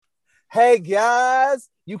Hey guys,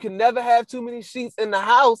 you can never have too many sheets in the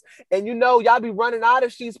house. And you know, y'all be running out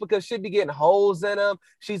of sheets because shit be getting holes in them.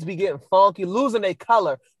 Sheets be getting funky, losing their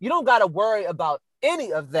color. You don't got to worry about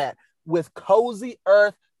any of that with Cozy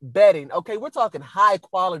Earth bedding. Okay, we're talking high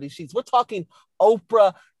quality sheets. We're talking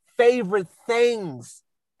Oprah favorite things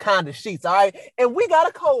kind of sheets. All right. And we got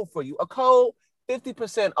a code for you, a code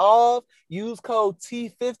 50% off. Use code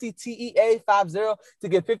T50 TEA50 to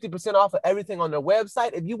get 50% off of everything on their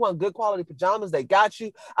website. If you want good quality pajamas, they got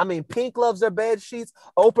you. I mean, Pink loves their bed sheets.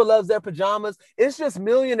 Oprah loves their pajamas. It's just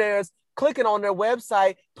millionaires clicking on their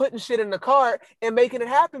website, putting shit in the cart and making it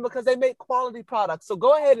happen because they make quality products. So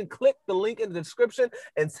go ahead and click the link in the description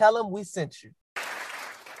and tell them we sent you.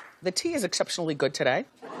 The tea is exceptionally good today.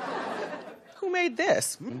 Who made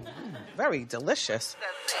this? Very delicious.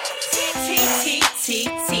 T.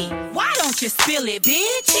 Why don't you spill it,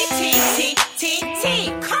 bitch? T.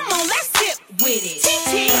 Come on, let's sip with it.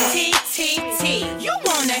 T. You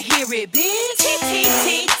wanna hear it, bitch?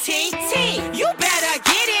 T. You better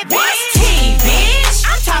get it, bitch. What's tea, bitch?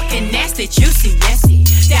 I'm talking nasty, juicy, messy.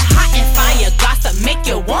 That hot and fire gossip make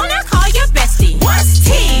you wanna call your bestie. What's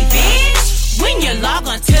tea, bitch? When you log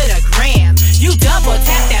on to the gram, you double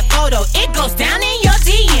tap that photo, it goes down in your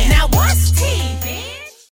DM. Now what's tea, bitch?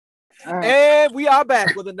 Right. And we are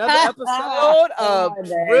back with another episode of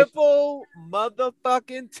Triple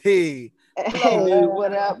Motherfucking Tea. Hey,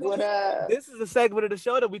 what up? This is a segment of the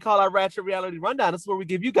show that we call our Ratchet Reality Rundown. This is where we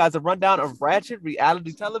give you guys a rundown of Ratchet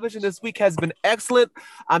reality television. This week has been excellent.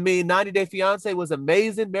 I mean, 90 Day Fiance was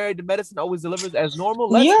amazing. Married to Medicine always delivers as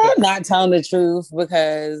normal. You're not telling the truth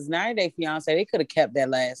because 90 Day Fiance, they could have kept that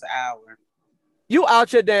last hour. You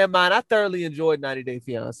out your damn mind. I thoroughly enjoyed 90 Day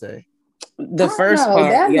Fiance. The first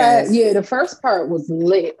part, the first part was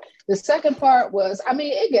lit. The second part was, I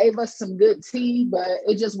mean, it gave us some good tea, but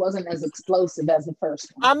it just wasn't as explosive as the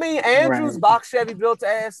first one. I mean, Andrew's box Chevy built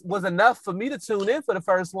ass was enough for me to tune in for the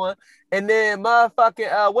first one, and then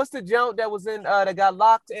motherfucking what's the junk that was in that got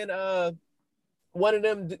locked in one of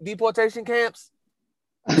them deportation camps?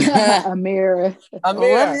 Amira.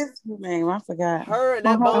 What is her name? I forgot. Her and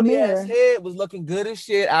that bony ass head was looking good as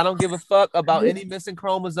shit. I don't give a fuck about any missing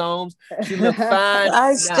chromosomes. She looked fine.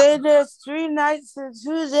 I stayed there 3 nights and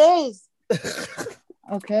 2 days.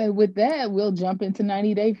 Okay, with that, we'll jump into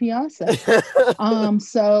 90 Day Fiance.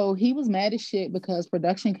 So he was mad as shit because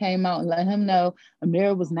production came out and let him know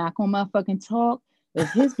Amira was not gonna motherfucking talk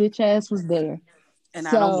if his bitch ass was there. And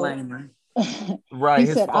I don't blame her. Right,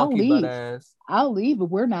 he said, "I'll leave, but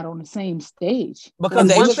we're not on the same stage." Because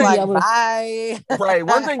they was like, bye. Right,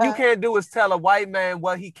 one thing you can't do is tell a white man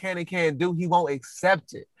what he can and can't do. He won't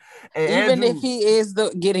accept it. And even if he is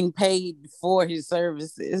getting paid for his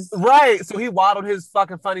services. Right, so he waddled his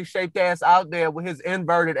fucking funny shaped ass out there with his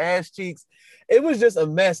inverted ass cheeks. It was just a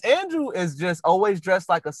mess. Andrew is just always dressed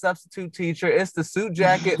like a substitute teacher. It's the suit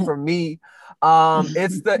jacket for me.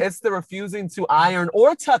 It's the refusing to iron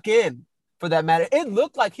or tuck in. For that matter, it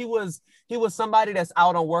looked like he was somebody that's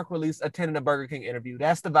out on work release attending a Burger King interview.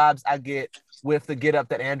 That's the vibes I get with the get up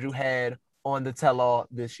that Andrew had on the tell-all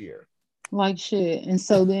this year. Like shit. And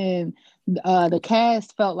so then the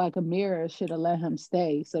cast felt like Amira should have let him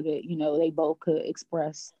stay so that, you know, they both could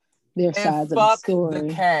express their sides of the story.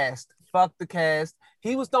 Fuck the cast.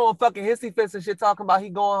 He was throwing fucking hissy fits and shit talking about he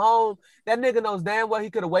going home. That nigga knows damn well he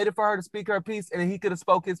could have waited for her to speak her piece and he could have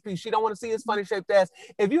spoke his piece. She don't want to see his funny shaped ass.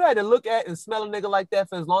 If you had to look at and smell a nigga like that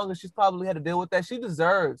for as long as she's probably had to deal with that, she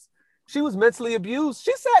deserves. She was mentally abused.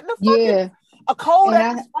 She sat in a fucking a cold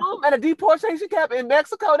ass room at a deportation camp in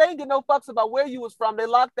Mexico. They ain't get no fucks about where you was from. They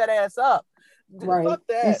locked that ass up. Right. Fuck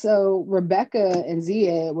that. And so Rebecca and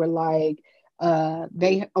Ziad were like,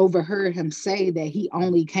 they overheard him say that he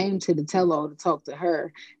only came to the tell-all to talk to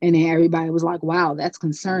her, and then everybody was like, wow, that's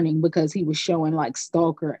concerning because he was showing like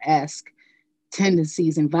stalker-esque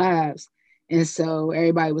tendencies and vibes, and so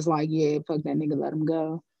everybody was like, yeah, fuck that nigga, let him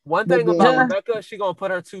go. One thing about Rebecca, she gonna put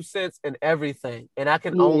her 2 cents in everything, and I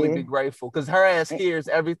can only be grateful because her ass hears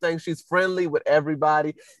everything. She's friendly with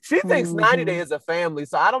everybody. She thinks 90 Day is a family,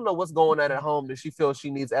 so I don't know what's going on at home that she feels she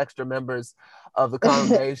needs extra members of the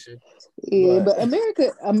congregation. But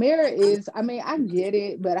Amira is, I mean, I get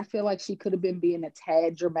it, but I feel like she could have been being a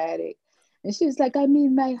tad dramatic. And she's like, I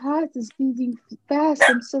mean, my heart is beating fast.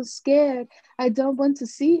 I'm so scared. I don't want to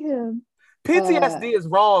see him. PTSD is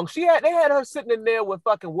wrong. They had her sitting in there with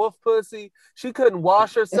fucking wolf pussy. She couldn't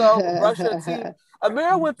wash herself, brush her teeth.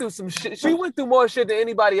 Amira went through some shit. She went through more shit than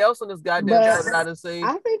anybody else on this goddamn show that I done seen.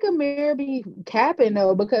 I think Amira be capping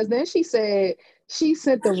though, because then she said she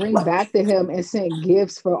sent the ring back to him and sent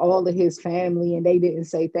gifts for all of his family, and they didn't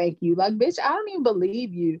say thank you. Like, bitch, I don't even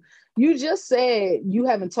believe you. You just said you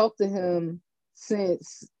haven't talked to him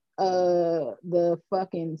since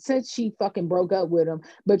since she fucking broke up with him,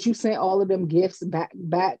 but you sent all of them gifts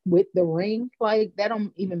back with the ring. Like that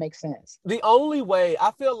don't even make sense.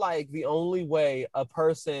 I feel like the only way a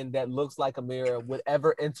person that looks like Amira would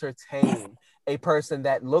ever entertain a person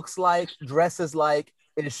that looks like, dresses like,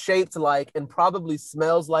 is shaped like, and probably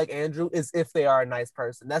smells like Andrew is if they are a nice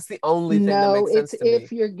person. That's the only thing that makes sense to me. It's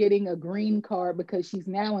if you're getting a green card because she's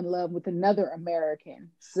now in love with another American.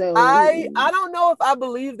 So I don't know if I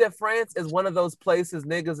believe that France is one of those places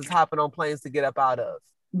niggas is hopping on planes to get up out of.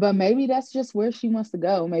 But maybe that's just where she wants to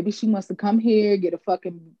go. Maybe she wants to come here, get a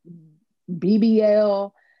fucking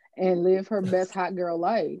BBL, and live her best hot girl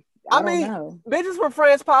life. I don't know. Bitches from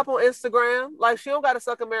France pop on Instagram. Like, she don't got to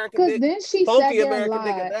suck American dick. Because then she funky sat there American and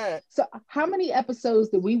dick at that. So how many episodes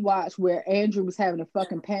did we watch where Andrew was having a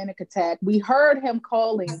fucking panic attack? We heard him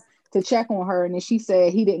calling to check on her, and then she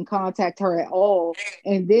said he didn't contact her at all.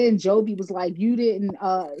 And then Jovi was like, you didn't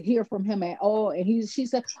hear from him at all. And she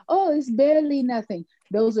said, oh, it's barely nothing.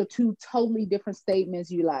 Those are two totally different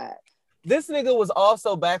statements. You lied. This nigga was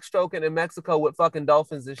also backstroking in Mexico with fucking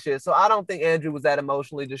dolphins and shit. So I don't think Andrew was that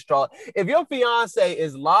emotionally distraught. If your fiance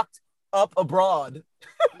is locked up abroad,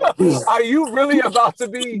 are you really about to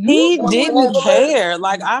be? He didn't care.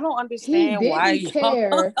 Like, I don't understand why he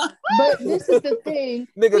care. But this is the thing.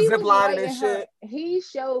 Nigga ziplining and shit. He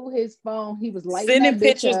showed his phone. He was lighting sending that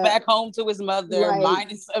pictures up. back home to his mother, Like,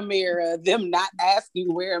 minus Amira. Them not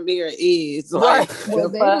asking where Amira is. Right. Like, well,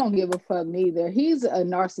 they don't give a fuck neither. He's a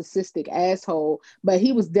narcissistic asshole, but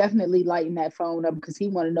he was definitely lighting that phone up because he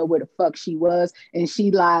wanted to know where the fuck she was, and she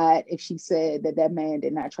lied if she said that man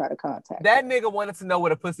did not try to contact that her. nigga wanted to know where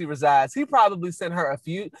the pussy resides. He probably sent her a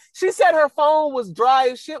few. She said her phone was dry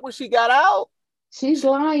as shit when she got out. She's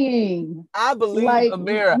lying. I believe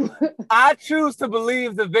Amira. I choose to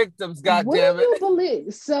believe the victims, goddammit. You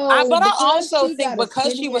believe? So, but I also think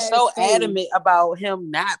because she was so face. adamant about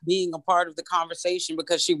him not being a part of the conversation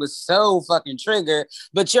because she was so fucking triggered,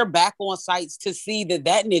 but you're back on sites to see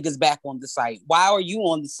that nigga's back on the site. Why are you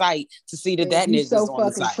on the site to see that nigga's so on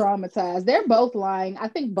the site? Traumatized. They're both lying. I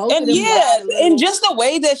think both and of them. Yeah, and just the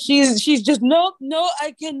way that she's just no,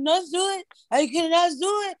 I cannot do it. I cannot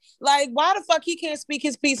do it. Like, why the fuck he can't speak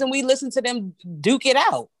his piece and we listen to them duke it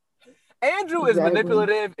out? Andrew is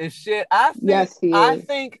manipulative as shit. I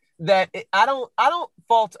think that I don't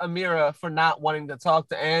fault Amira for not wanting to talk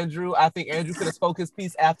to Andrew. I think Andrew could have spoke his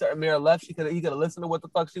piece after Amira left. He could have listened to what the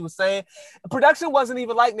fuck she was saying. Production wasn't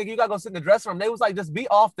even like, nigga, you gotta go sit in the dressing room. They was like, just be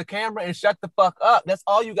off the camera and shut the fuck up. That's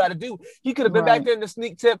all you gotta do. He could have been back there in the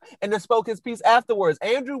sneak tip and then spoke his piece afterwards.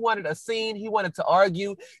 Andrew wanted a scene. He wanted to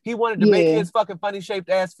argue. He wanted to make his fucking funny shaped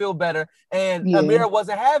ass feel better. And Amira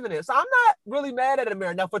wasn't having it. So I'm not really mad at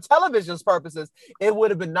Amira. Now, for television's purposes, it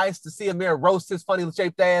would have been nice to see Amira roast his funny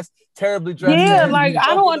shaped ass, terribly dressed. Yeah, like,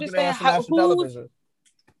 I don't understand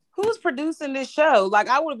who's producing this show. Like,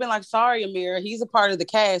 I would have been like, sorry, Amira, he's a part of the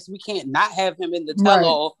cast. We can't not have him in the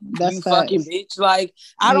tell-all. Right. You fucking bitch. Like,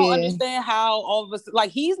 I don't understand how all of us,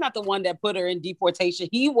 like, he's not the one that put her in deportation.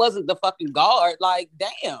 He wasn't the fucking guard. Like,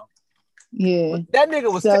 damn. Yeah, that nigga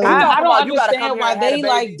was. So, I don't understand why they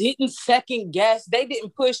like didn't second guess. They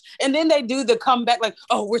didn't push, and then they do the comeback like,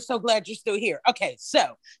 "Oh, we're so glad you're still here." Okay,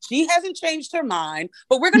 so she hasn't changed her mind,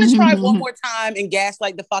 but we're gonna try one more time and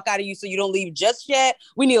gaslight the fuck out of you so you don't leave just yet.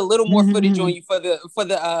 We need a little more footage on you for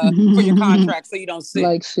your contract so you don't sue.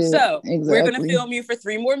 Like shit. So we're gonna film you for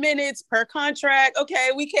 3 more minutes per contract.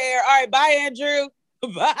 Okay, we care. All right, bye, Andrew.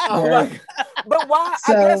 But why?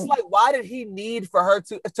 I guess, like, why did he need for her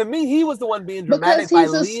to? To me, he was the one being dramatic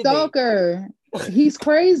because he's by a leaving. Stalker. He's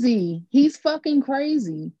crazy. He's fucking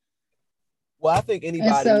crazy. Well, I think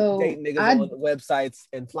anybody dating niggas on the websites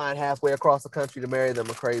and flying halfway across the country to marry them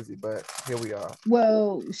are crazy, but here we are.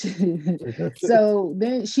 Well, so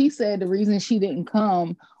then she said the reason she didn't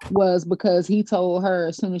come was because he told her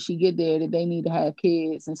as soon as she get there that they need to have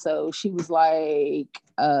kids. And so she was like,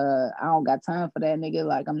 I don't got time for that, nigga.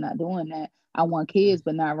 Like, I'm not doing that. I want kids,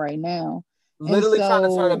 but not right now. Literally trying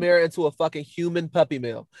to turn Amira into a fucking human puppy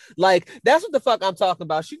mill. Like, that's what the fuck I'm talking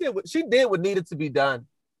about. She did what needed to be done.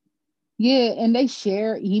 Yeah, and they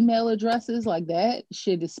share email addresses like that.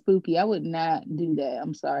 Shit is spooky. I would not do that.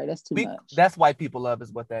 I'm sorry, that's too much. That's white people love,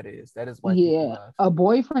 is what that is. That is white people love. A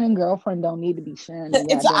boyfriend and girlfriend don't need to be sharing.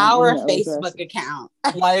 It's our Facebook account.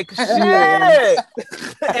 Like, shit.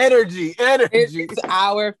 Energy. It's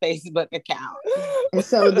our Facebook account. And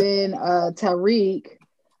so then Tariq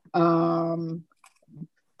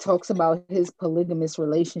talks about his polygamous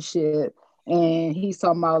relationship, and he's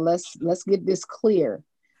talking about let's get this clear.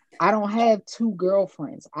 I don't have 2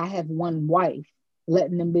 girlfriends. I have 1 wife.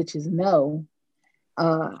 letting them bitches know.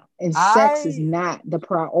 And sex is not the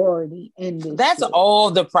priority in this. That's shit.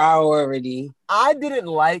 all the priority. I didn't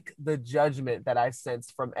like the judgment that I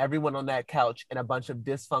sensed from everyone on that couch in a bunch of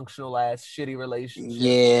dysfunctional ass shitty relationships.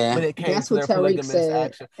 Yeah. When it came That's to what their Tariq polygamous said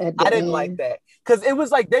action. at the I didn't end. like that. Because it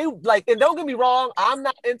was like they like, and don't get me wrong, I'm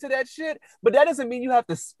not into that shit, but that doesn't mean you have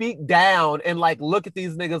to speak down and like look at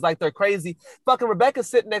these niggas like they're crazy. Fucking Rebecca's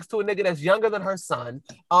sitting next to a nigga that's younger than her son.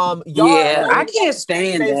 Yeah, I can't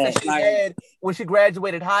stand face that. she Like, had when she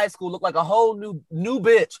graduated high school looked like a whole new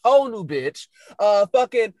bitch.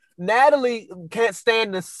 Fucking Natalie can't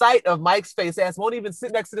stand the sight of Mike's face ass, won't even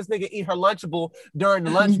sit next to this nigga, eat her Lunchable during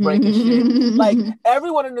the lunch break and shit. Like,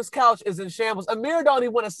 everyone in this couch is in shambles. Amir don't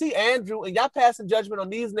even want to see Andrew, and y'all passing judgment on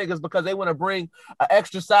these niggas because they want to bring an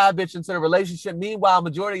extra side bitch into the relationship. Meanwhile,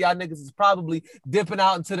 majority of y'all niggas is probably dipping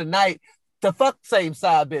out into the night to fuck same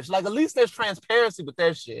side bitch. Like, at least there's transparency with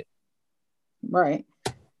that shit. Right.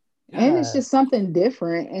 And it's just something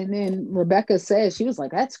different. And then Rebecca said, she was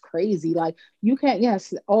like, that's crazy. Like, you can't,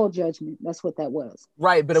 yes, all judgment. That's what that was.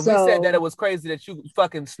 Right, but if we said that it was crazy that you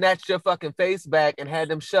fucking snatched your fucking face back and had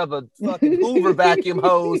them shove a fucking Hoover vacuum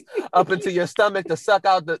hose up into your stomach to suck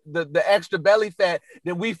out the extra belly fat,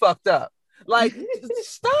 then we fucked up. Like,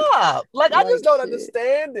 stop. Like, I just don't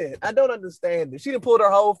understand it. I don't understand it. She done pulled her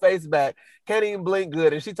whole face back, can't even blink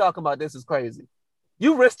good, and she talking about this is crazy.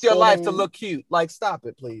 You risked your life to look cute. Like, stop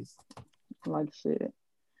it, please. Like shit.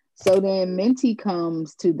 So then Minty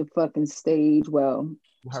comes to the fucking stage, to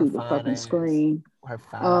the fucking screen.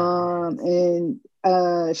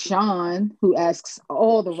 And Sean, who asks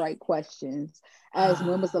all the right questions, as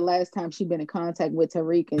when was the last time she been in contact with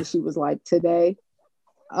Tariq, and she was like, today.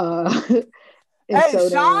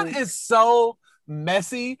 Sean is so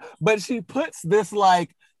messy, but she puts this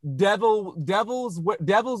like Devil Wears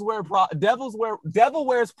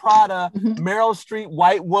Prada, Meryl Streep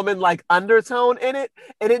white woman like undertone in it,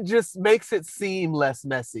 and it just makes it seem less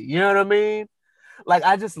messy. You know what I mean? Like,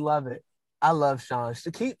 I just love it. I love Sean. She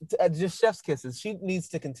keep just chef's kisses. She needs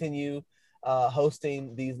to continue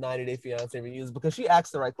hosting these 90 Day Fiance reviews because she asks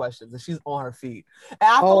the right questions and she's on her feet. And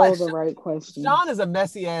I feel like right questions. Sean is a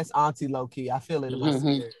messy ass auntie, low key. I feel it in my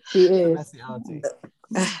spirit. She is a messy auntie.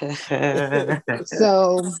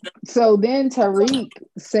 So then Tariq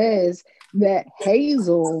says that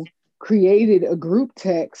Hazel created a group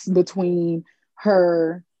text between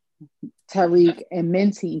her, Tariq, and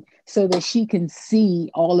Minty so that she can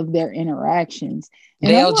see all of their interactions.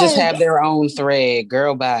 And they'll just have their own thread.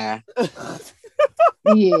 Girl, bye.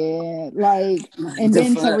 Yeah, like, and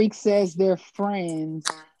then Tariq says they're friends,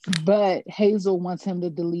 but Hazel wants him to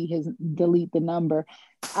delete the number.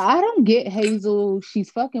 I don't get Hazel.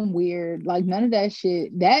 She's fucking weird. Like, none of that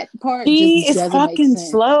shit. That part she just is doesn't fucking make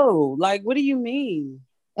sense. slow. Like, what do you mean?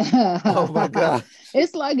 Oh my god.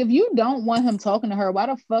 It's like, if you don't want him talking to her, why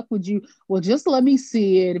the fuck would you? Well, just let me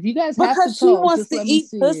see it. If you guys have to talk, she wants to eat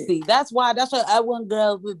pussy. It. That's why I want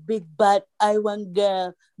girl with big butt. I want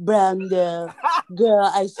girl, brown girl,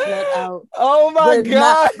 I slut out. Oh my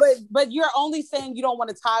god. But you're only saying you don't want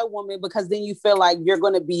a Thai woman because then you feel like you're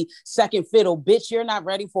gonna be second fiddle. Bitch, you're not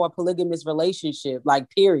ready for a polygamous relationship, like,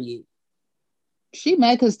 period. She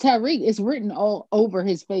mad because Tariq, is written all over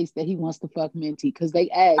his face that he wants to fuck Minty because they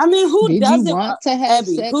asked. I mean, who doesn't want to have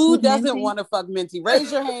Abby, sex who with doesn't Minty? want to fuck Minty?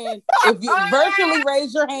 Raise your hand. If you virtually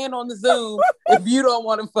raise your hand on the Zoom if you don't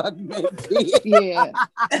want to fuck Minty. Yeah,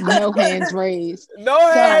 no hands raised.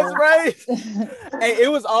 Hands raised. Hey,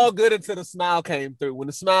 it was all good until the smile came through. When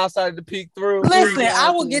the smile started to peek through. Listen,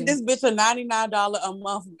 I will get this bitch a $99 a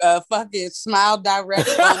month fucking Smile Direct.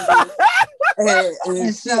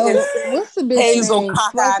 And so, what's the bitch Hazel name?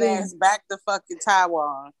 cockeyed ass back to fucking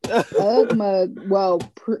Taiwan. Ugmug,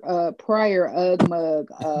 prior Ugmug,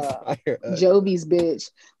 Jovi's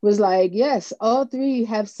bitch was like, yes, all three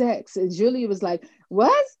have sex. And Julia was like,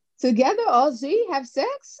 what? Together, all three have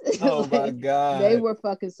sex? Oh my god. They were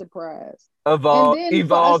fucking surprised.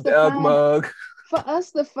 Evolved Ugmug. For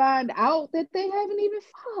us to find out that they haven't even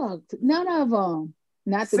fucked. None of them.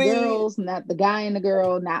 Not the girls, not the guy and the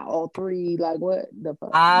girl, not all three. Like, what the fuck?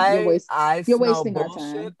 You're wasting our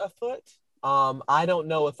time. Afoot. I don't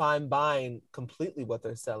know if I'm buying completely what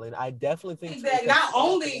they're selling. I definitely think that not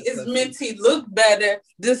only is Minty look better,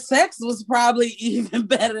 the sex was probably even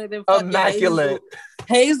better than fucking immaculate.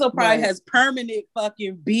 Hazel probably has permanent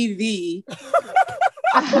fucking BV.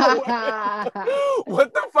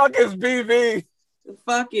 What the fuck is BV?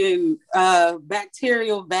 Fucking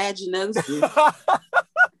bacterial vaginosis.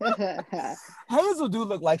 Hazel do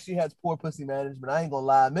look like she has poor pussy management. I ain't gonna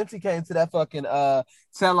lie. Minty came to that fucking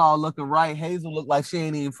tell-all looking right. Hazel looked like she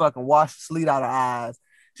ain't even fucking washed the sleet out of her eyes.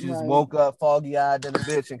 She just woke up foggy-eyed than a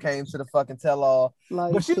bitch and came to the fucking tell-all.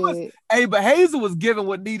 Like but she shit. was, but Hazel was giving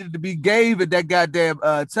what needed to be gave at that goddamn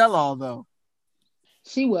tell-all though.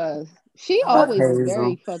 She was. She always was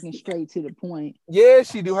very fucking straight to the point. Yeah,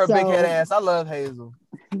 she do her big head ass. I love Hazel.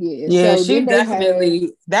 Yeah, so she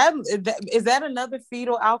definitely is that another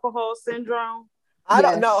fetal alcohol syndrome? I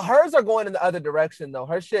don't know. Hers are going in the other direction though.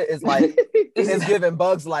 Her shit is like it's giving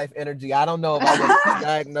Bugs Life energy. I don't know if I would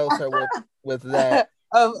diagnose her with that.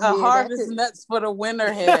 Harvest nuts for the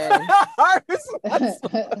winter head. Harvest nuts.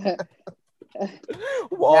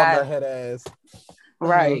 Walnut head ass.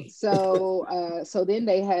 Right. So then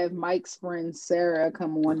they have Mike's friend Sarah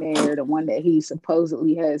come on there, the one that he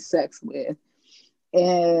supposedly has sex with.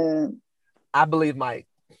 And I believe Mike.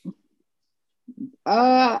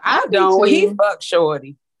 I don't. He fucked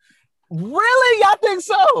Shorty. Really? Y'all think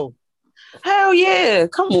so? Hell yeah!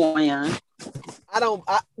 Come on, man. I don't.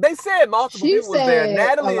 They said multiple people was there.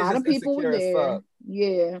 Natalie a lot of people were there.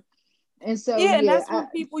 Yeah. And so and that's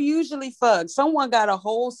what people usually fuck. Someone got a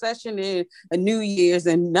whole session in a New Year's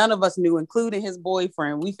and none of us knew, including his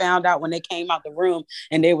boyfriend. We found out when they came out the room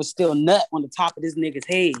and there was still nut on the top of this nigga's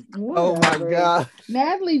head. Oh my God.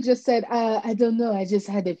 Natalie just said, I don't know. I just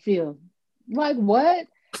had to feel. Like what?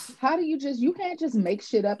 How do you can't just make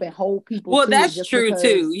shit up and hold people. Well, that's true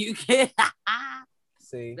too. You can't.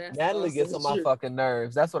 See, Natalie gets on my fucking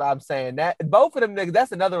nerves. That's what I'm saying. That both of them niggas,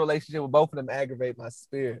 that's another relationship where both of them aggravate my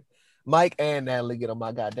spirit. Mike and Natalie get on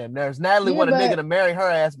my goddamn nerves. Natalie wanted a nigga to marry her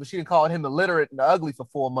ass, but she done called him illiterate and ugly for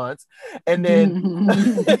 4 months. And then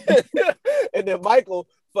and then Michael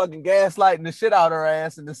fucking gaslighting the shit out of her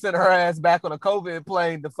ass and then sent her ass back on a COVID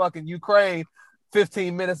plane to fucking Ukraine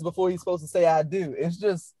 15 minutes before he's supposed to say I do. It's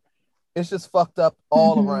just fucked up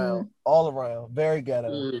all around. Very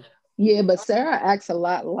ghetto. Yeah, but Sarah acts a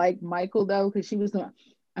lot like Michael though, because she was doing,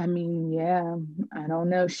 I mean, yeah, I don't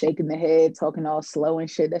know, shaking the head, talking all slow and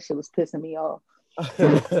shit. That shit was pissing me off.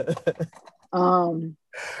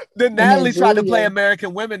 Then Natalie tried to play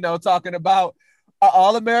American Women though, talking about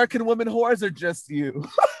all American women whores are just you.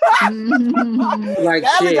 Like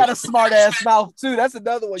Natalie got a smart ass mouth too. That's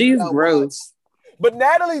another one. She's gross. But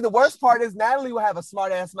Natalie, the worst part is Natalie will have a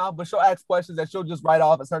smart ass mouth, but she'll ask questions that she'll just write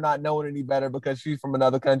off as her not knowing any better because she's from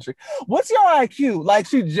another country. What's your IQ? Like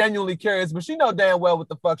she's genuinely curious, but she know damn well what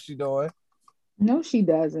the fuck she doing. No, she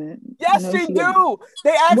doesn't. Yes, she do.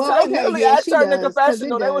 They asked her. They literally asked her in the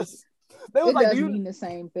confessional. They was like, do you mean the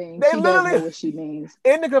same thing? They she literally does know what she means.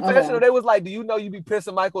 In the confessional. They was like, do you know you be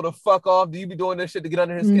pissing Michael the fuck off? Do you be doing this shit to get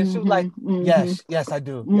under his skin? She was like, yes, I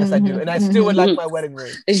do. Yes, I do. And I still would like my wedding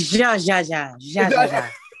ring. Ja.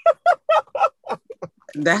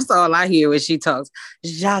 That's all I hear when she talks.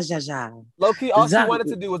 Ja. Low key, all she wanted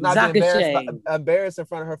to do was not be embarrassed in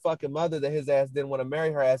front of her fucking mother that his ass didn't want to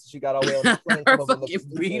marry her ass. So she got all the way on the plane. Her fucking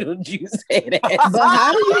Beetlejuice head ass. But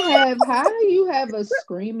how do you have a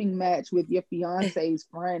screaming match with your fiance's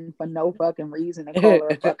friend for no fucking reason and call her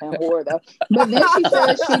a fucking whore though? But then she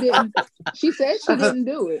said she didn't. She said she didn't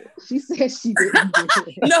do it. She said she didn't do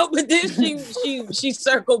it. No, but then she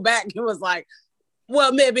circled back and was like,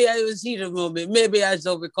 well, maybe I was heat of moment. Maybe I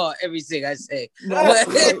don't recall everything I say.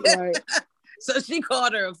 Right. So she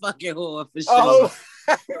called her a fucking whore for sure.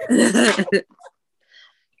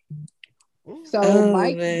 So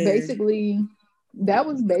Mike basically, that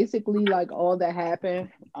was basically like all that happened.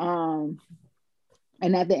 And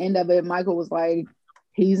at the end of it, Michael was like,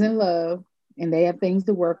 he's in love and they have things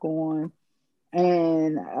to work on.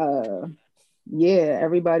 And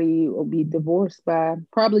everybody will be divorced by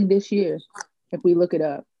probably this year. If we look it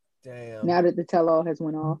up. Damn. Now that the tell-all has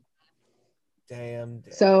went off. Damn.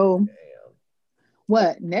 So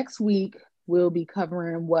what? Next week we'll be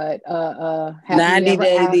covering what? Happy 90 Ever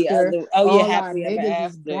Day After. the other. Oh yeah, Happy Happy Ever Ever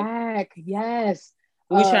After. Back. Yes.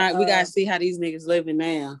 We gotta see how these niggas living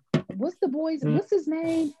now. What's the boys? What's his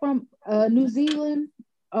name from New Zealand?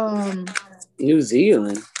 New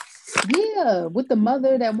Zealand. Yeah, with the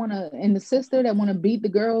mother and the sister that wanna beat the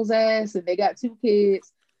girl's ass, and they got 2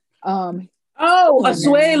 kids.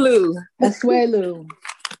 Asuelu.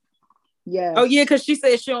 Yeah. Oh yeah, because she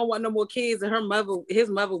said she don't want no more kids, and his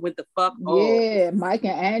mother went the fuck off. Yeah, Mike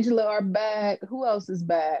and Angela are back. Who else is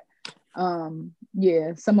back? Some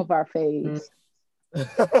of our faves.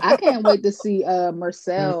 I can't wait to see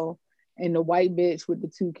Marcel and the white bitch with the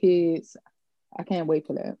 2 kids. I can't wait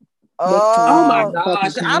for that. Oh my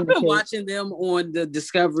gosh. I've been watching them on the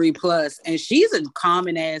Discovery Plus, and she's a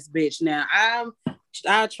common ass bitch. Now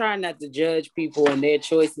I try not to judge people and their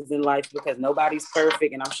choices in life because nobody's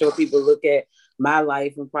perfect, and I'm sure people look at my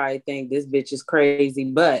life and probably think this bitch is crazy,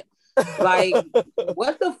 but Like,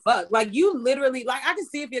 what the fuck? Like, you literally, like, I can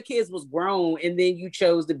see if your kids was grown and then you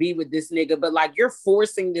chose to be with this nigga, but like, you're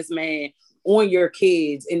forcing this man on your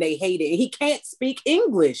kids and they hate it. And he can't speak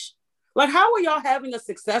English. Like, how are y'all having a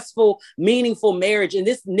successful, meaningful marriage and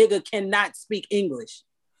this nigga cannot speak English?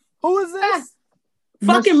 Who is this?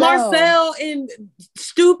 Fucking Marcel and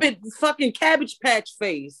stupid fucking Cabbage Patch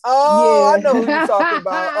face. Oh, yeah. I know who you're talking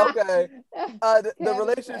about. Okay. The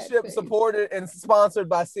relationship supported and sponsored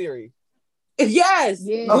by Siri. Yes.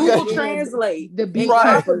 Yeah. Google Okay. Translate. The beat.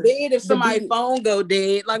 God forbid if somebody's phone go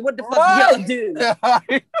dead. Like, what the fuck y'all do?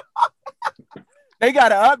 They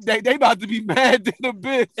got an update. They about to be mad to the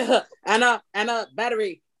bitch. Anna,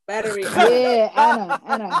 battery. Yeah,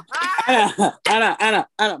 Anna,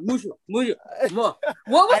 Mushu. What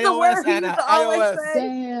was the word he used to always say?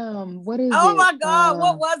 Damn, what is it? Oh my God,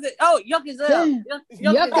 what was it? Oh, yuck as hell.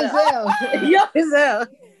 Yuck as hell. Yuck as hell.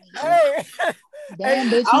 Hey. Damn,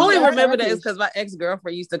 bitch. I only you remember that Turkish. because my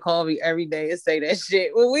ex-girlfriend used to call me every day and say that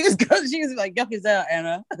shit. When we was going, she was like, yuck as hell,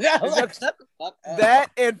 Anna. I was like, shut the fuck up.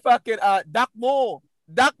 That and fucking Duck Moore.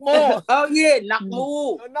 Oh yeah,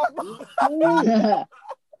 Nakmu.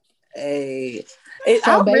 Hey,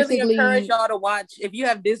 I really encourage y'all to watch. If you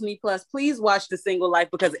have Disney Plus, please watch The Single Life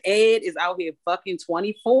because Ed is out here fucking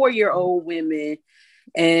 24-year-old women,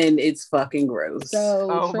 and it's fucking gross.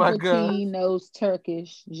 So Triple T knows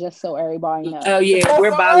Turkish, just so everybody knows. Oh yeah,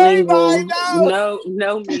 we're bilingual.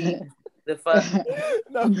 No me. The fuck.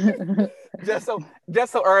 No.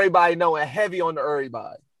 Just so everybody know, and heavy on the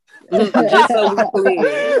everybody. Just so we're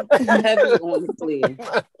clear. Heavy on the clear.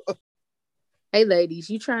 Hey ladies,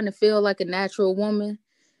 you trying to feel like a natural woman?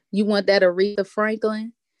 You want that Aretha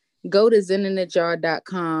Franklin? Go to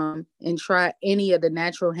zeninthejar.com and try any of the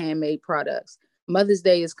natural handmade products. Mother's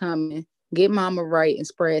Day is coming. Get mama right and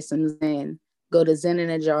spread some Zen. Go to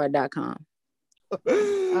zeninthejar.com.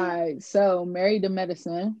 All right, so Married to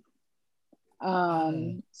Medicine.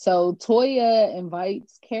 So Toya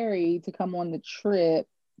invites Carrie to come on the trip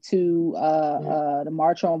to the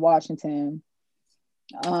March on Washington.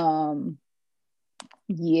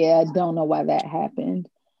 Yeah, I don't know why that happened.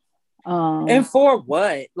 And for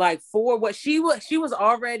what? Like for what? She was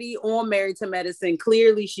already on Married to Medicine.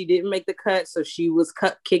 Clearly, she didn't make the cut, so she was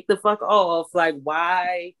kicked the fuck off. Like,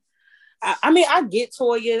 why? I mean, I get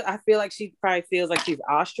Toya. I feel like she probably feels like she's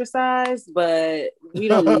ostracized, but we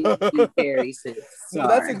don't need to be Carrie, sis. No,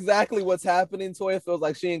 that's exactly what's happening. Toya feels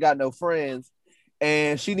like she ain't got no friends,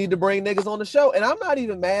 and she need to bring niggas on the show. And I'm not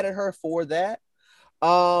even mad at her for that.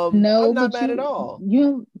 No, I'm not mad at all.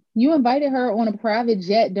 You invited her on a private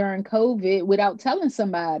jet during COVID without telling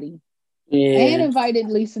somebody. Yeah. And invited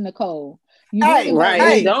Lisa Nicole.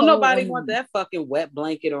 Right. Don't nobody want that fucking wet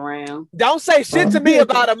blanket around. Don't say shit to me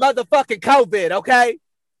about a motherfucking COVID, okay?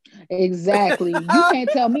 Exactly. You can't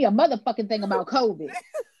tell me a motherfucking thing about COVID.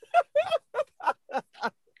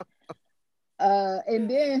 And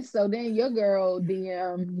then your girl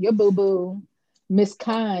DM, your boo-boo, Miss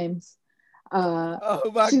Kimes.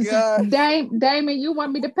 Oh my God. Damon, you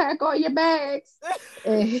want me to pack all your bags?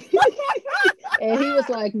 And he was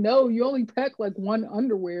like, no, you only pack like one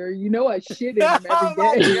underwear. You know I shit in them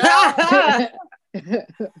every day.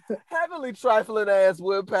 Heavily trifling ass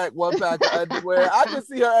would pack one pack of underwear. I can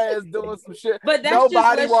see her ass doing some shit. But that's just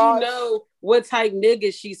let you know what type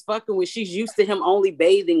nigga she's fucking with. She's used to him only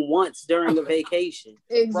bathing once during a vacation.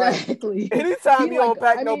 Exactly. Right. Anytime you don't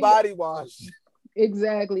pack no body wash.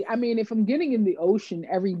 Exactly. I mean, if I'm getting in the ocean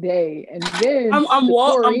every day and then I'm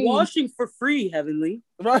washing for free, Heavenly.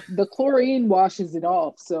 Right. The chlorine washes it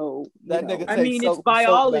off. So that nigga I mean, it's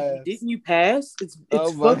biology. Didn't you pass? It's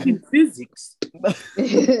fucking physics.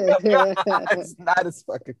 It's not as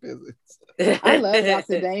fucking physics. I love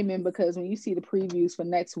Dr. Damon because when you see the previews for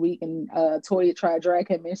next week and Toya tried to drag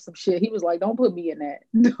him in some shit, he was like, "Don't put me in that."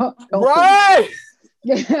 Right.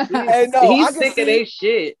 Hey, no, he's sick of their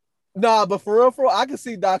shit. Nah, but for real, I can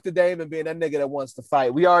see Dr. Damon being that nigga that wants to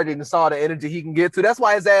fight. We already saw the energy he can get to. That's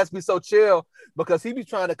why his ass be so chill, because he be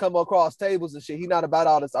trying to come across tables and shit. He not about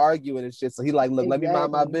all this arguing and shit. So he like, look, let me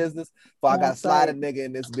mind my business. But I got to slide a nigga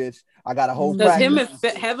in this bitch. I got a whole because him and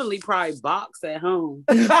Heavenly probably box at home.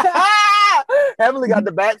 Heavenly got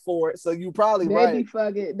the back for it, so you probably right.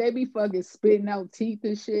 They be fucking spitting out teeth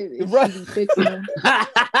and shit. And right. She be fixing them.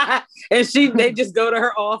 And they just go to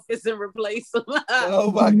her office and replace them.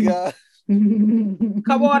 Oh my God.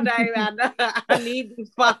 Come on, David. I need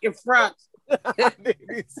these fucking fronts.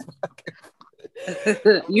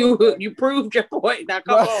 You proved your point. Now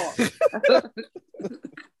come on.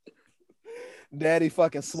 Daddy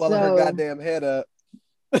fucking swelling her goddamn head up.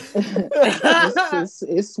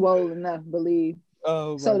 It's swollen enough, believe.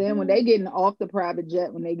 Oh, so then when they getting off the private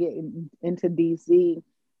jet, when they get into DC,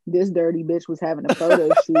 this dirty bitch was having a photo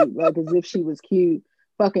shoot like as if she was cute,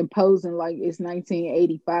 fucking posing like it's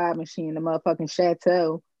 1985 and she in the motherfucking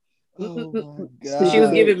chateau. Oh my God. She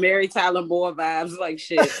was giving Mary Tyler Moore vibes like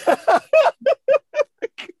shit.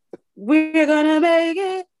 We're gonna make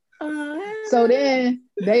it. So then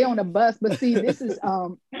they on a bus, but see, this is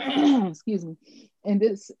excuse me, and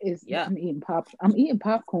this is I'm eating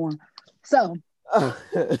popcorn. So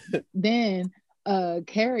then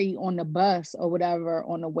Carrie on the bus or whatever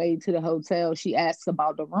on the way to the hotel, she asks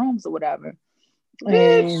about the rooms or whatever.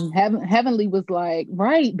 And Heavenly was like,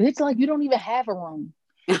 right, bitch, like you don't even have a room.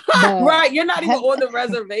 Right, you're not even on the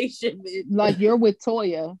reservation, bitch. Like you're with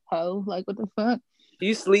Toya, ho. Like what the fuck?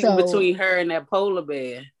 You sleeping between her and that polar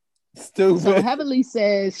bear. Stupid. So Heavenly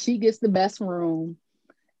says she gets the best room,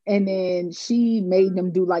 and then she made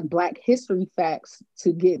them do like Black History facts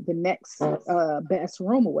to get the next best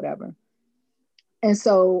room or whatever. And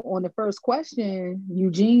so on the first question,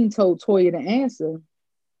 Eugene told Toya to answer,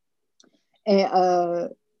 and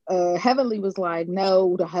Heavenly was like,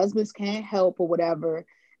 "No, the husbands can't help or whatever."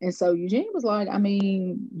 And so Eugene was like, "I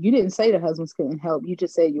mean, you didn't say the husbands couldn't help. You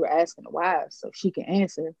just said you were asking the wives so she can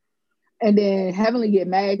answer." And then Heavenly get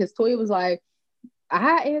mad because Toya was like,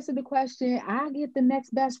 I answered the question. I get the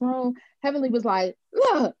next best room. Heavenly was like,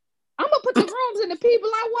 look, I'm going to put the rooms in the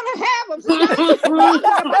people I want to have them. So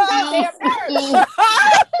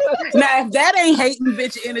Now, if that ain't hating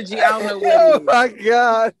bitch energy, I don't know what Oh it is. my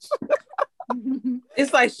gosh.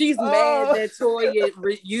 It's like she's mad that Toya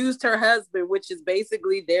used her husband, which is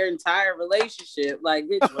basically their entire relationship. Like,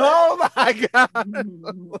 bitch, Oh my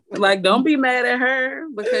God. like, don't be mad at her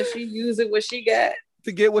because she using what she got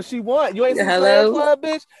To get what she want. You ain't seen Hello? Players Club,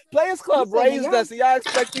 bitch? Players Club You said raised y'all- us. So y'all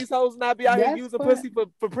expect these hoes not be out here That's using fun. pussy for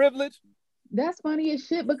privilege? That's funny as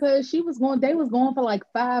shit because they was going for like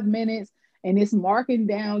 5 minutes and it's marking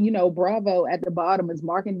down, Bravo at the bottom is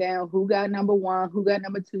marking down who got number 1, who got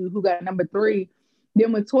number 2, who got number 3.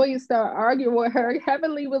 Then when Toya started arguing with her,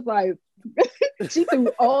 Heavenly was like, she threw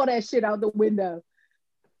all that shit out the window.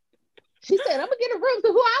 She said, I'm gonna get a room to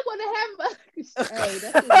who I want to have. Hey,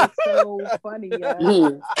 that shit was so funny,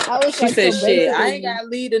 yo. She said, shit, I ain't got to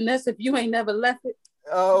lead in this if you ain't never left it.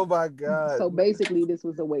 Oh my God. So basically, this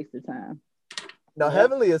was a waste of time. No,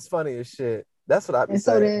 Heavenly is funny as shit. That's what I be And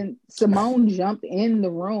saying. so then Simone jumped in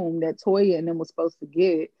the room that Toya and them was supposed to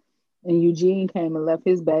get. And Eugene came and left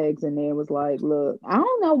his bags in there. Was like, look, I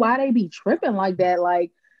don't know why they be tripping like that.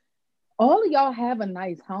 Like, all of y'all have a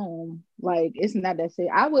nice home. Like, it's not that shit.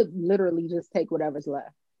 I would literally just take whatever's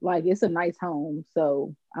left. Like, it's a nice home.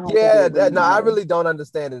 So, I don't I really don't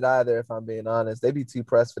understand it either, if I'm being honest. They be too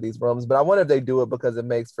pressed for these rooms. But I wonder if they do it because it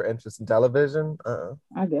makes for interesting television.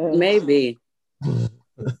 I guess. Maybe.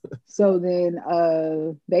 So then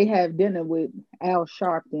they have dinner with Al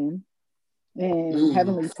Sharpton. And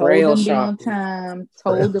Heavenly told them to be on time,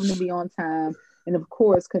 told them to be on time. And of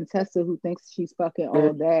course, Contessa, who thinks she's fucking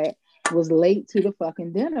all that, was late to the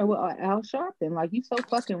fucking dinner with Al Sharpton. Like, you so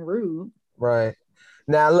fucking rude. Right.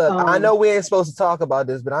 Now, look, I know we ain't supposed to talk about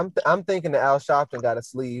this, but I'm thinking that Al Sharpton got a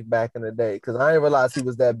sleeve back in the day because I didn't realize he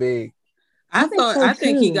was that big. I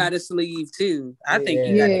think he got a sleeve too. I think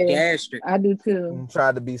he got a gastric. I do too.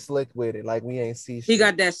 Tried to be slick with it, like we ain't see shit. He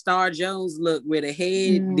got that Star Jones look where the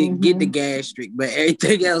head didn't get the gastric, but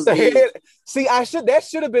everything else the did. head, see, that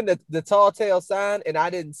should have been the tall tale sign, and I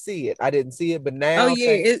didn't see it. But now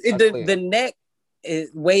the neck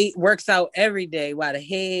works out every day while the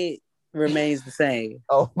head remains the same.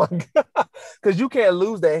 Oh my God, because you can't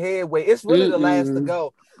lose that head weight. It's really the last to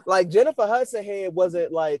go. Like Jennifer Hudson head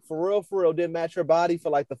wasn't like for real didn't match her body for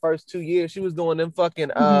like the first 2 years. She was doing them fucking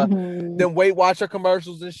them Weight Watcher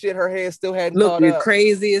commercials and shit. Her head still hadn't looking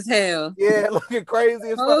crazy as hell. Yeah, looking crazy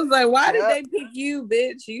as fuck. I was like, why did they pick you,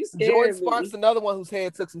 bitch? You scared Jordan me. Sparks, another one whose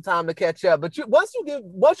head took some time to catch up. But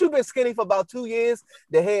once you've been skinny for about 2 years,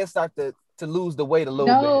 the head start to lose the weight a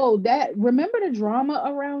little bit. Remember the drama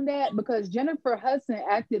around that? Because Jennifer Hudson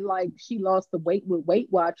acted like she lost the weight with Weight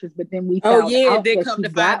Watchers, but then we found out they that come she to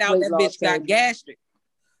find out that bitch got gastric.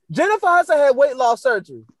 Jennifer Hudson had weight loss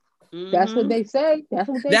surgery. That's what they say.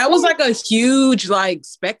 That was like a huge like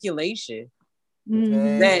speculation.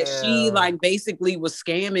 That she like basically was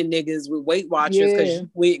scamming niggas with Weight Watchers because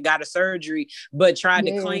we got a surgery, but tried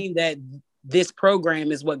to claim that this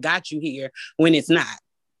program is what got you here when it's not.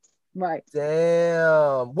 Right.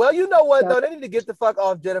 Damn. Well, you know what So- though? They need to get the fuck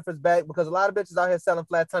off Jennifer's back because a lot of bitches out here selling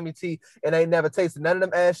flat tummy tea and ain't never tasted none of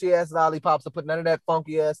them ashy ass lollipops or put none of that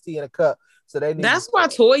funky ass tea in a cup. So they need. That's why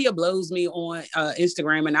Toya blows me on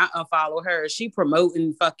Instagram and I unfollow her. She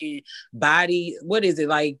promoting fucking body, what is it,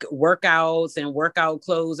 like workouts and workout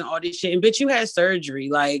clothes and all this shit. And bitch, you had surgery.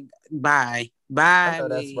 Like, bye. I know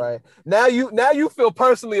that's right. Now you feel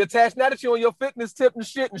personally attached. Now that you're on your fitness tip and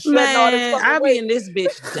shit and shedding all this fucking I weight. be in this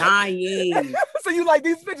bitch dying. So you like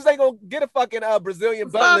these bitches ain't gonna get a fucking Brazilian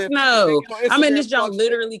butt Fuck lift. no. I'm in this Instagram joint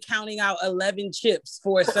literally counting out 11 chips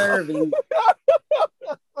for a serving.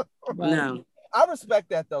 No. I respect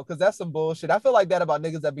that though, because that's some bullshit. I feel like that about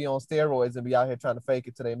niggas that be on steroids and be out here trying to fake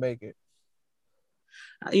it till they make it.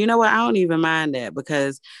 You know what? I don't even mind that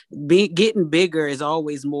because getting bigger is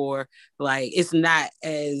always more like it's not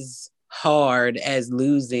as hard as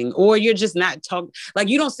losing, or you're just not talking like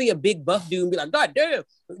you don't see a big buff dude and be like, God damn,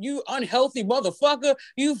 you unhealthy motherfucker.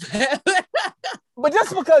 You But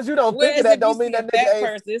just because you don't think of that don't mean that nigga ain't...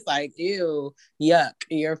 person. It's like, ew, yuck,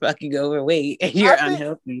 you're fucking overweight and you're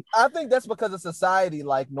unhealthy. I think that's because of society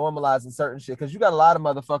like normalizing certain shit. Because you got a lot of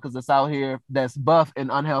motherfuckers that's out here that's buff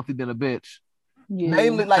and unhealthy than a bitch. Yeah.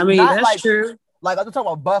 Mainly, like, I mean, not that's like, true. Like, I'm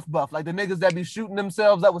talking about buff, like the niggas that be shooting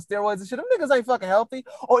themselves up with steroids and shit. Them niggas ain't fucking healthy.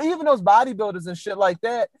 Or even those bodybuilders and shit like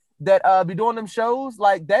that be doing them shows.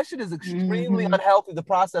 Like, that shit is extremely unhealthy, the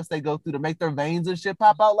process they go through to make their veins and shit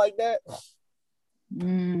pop out like that.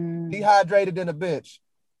 Dehydrated than a bitch.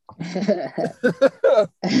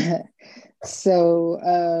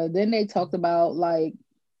 So then they talked about, like,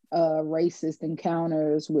 racist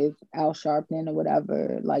encounters with Al Sharpton or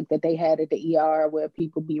whatever, like that they had at the ER where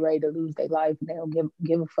people be ready to lose their life and they don't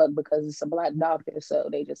give a fuck because it's a black doctor, so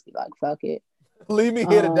they just be like, fuck it, leave me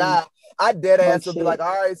here to die. I dead ass will be like,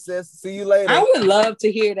 all right, sis, see you later. I would love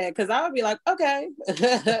to hear that because I would be like, okay.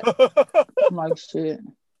 Like shit.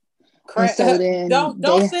 So then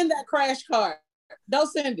don't send that crash card.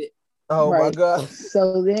 Don't send it. Oh my god.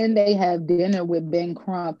 So then they have dinner with Ben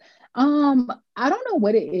Crump. I don't know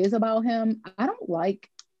what it is about him. I don't like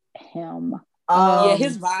him. Yeah,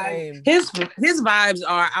 his vibe. His vibes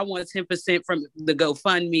are, I want 10% from the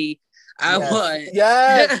GoFundMe.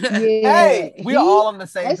 Yes. Hey, we are all on the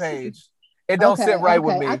same page. It don't sit right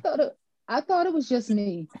with me. I thought it was just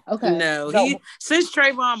me. Okay. No, since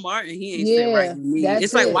Trayvon Martin, he ain't sit right with me.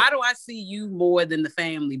 It's like, why do I see you more than the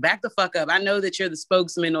family? Back the fuck up. I know that you're the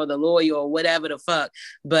spokesman or the lawyer or whatever the fuck,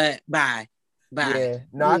 but bye. Yeah,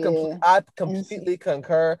 no, I completely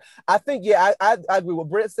concur. I think, I agree. What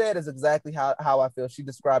Britt said is exactly how I feel. She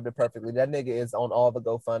described it perfectly. That nigga is on all the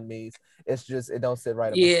GoFundMes. It's just, it don't sit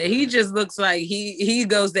right. Yeah, he just looks like he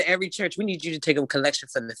goes to every church. We need you to take a collection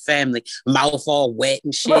for the family. Mouth all wet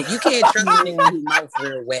and shit. You can't trust a nigga whose mouth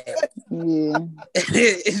real wet. Yeah.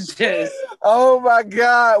 It's just, oh my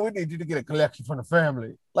God, we need you to get a collection from the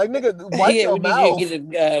family. Like, nigga, wipe your mouth. We need you to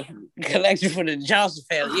get a collection for the Johnson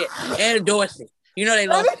family. Yeah, and Dorsey. You know they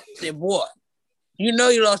lost their boy. You know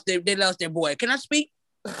they lost their boy. Can I speak?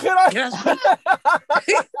 Can I speak?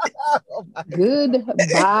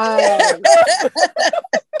 Goodbye.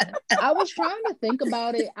 I was trying to think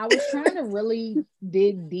about it. I was trying to really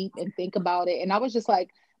dig deep and think about it. And I was just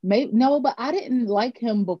like, but I didn't like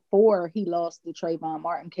him before he lost the Trayvon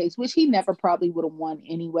Martin case, which he never probably would have won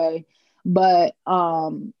anyway. But I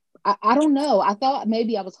don't know. I thought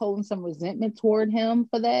maybe I was holding some resentment toward him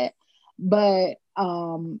for that. But I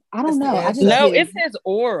don't know. It's his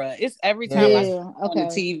aura. It's every time I see him on the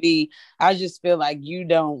TV, I just feel like you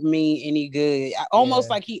don't mean any good.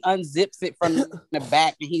 Almost like he unzips it from the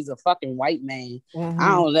back and he's a fucking white man. I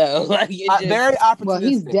don't know. Like, very opportunistic. Well,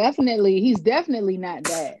 he's definitely not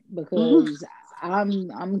that, because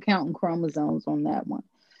I'm counting chromosomes on that one.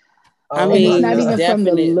 I mean, it's not even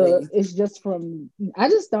definitely from the look. It's just from, I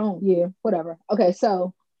just don't. Yeah, whatever. Okay,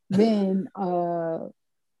 so then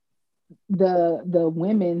the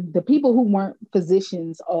women, the people who weren't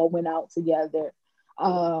physicians, all went out together,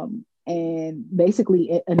 and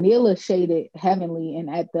basically Anila shaded Heavenly, and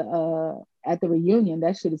at the reunion,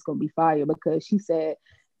 that shit is gonna be fire, because she said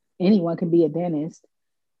anyone can be a dentist,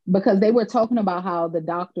 because they were talking about how the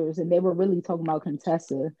doctors, and they were really talking about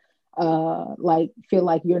Contessa, like feel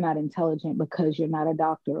like you're not intelligent because you're not a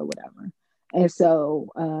doctor or whatever. And so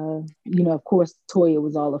of course Toya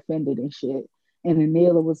was all offended and shit. And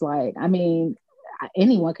Anila was like, I mean,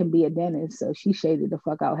 anyone can be a dentist. So she shaded the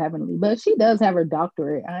fuck out Heavenly. But she does have her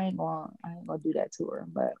doctorate. I ain't gonna do that to her.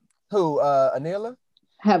 But who, Anila?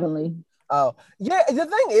 Heavenly. Oh, yeah. The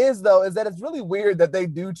thing is, though, is that it's really weird that they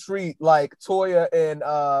do treat like Toya and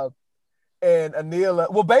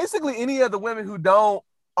Anila. Well, basically any of the women who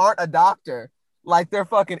aren't a doctor like they're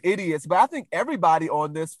fucking idiots. But I think everybody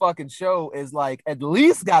on this fucking show is like at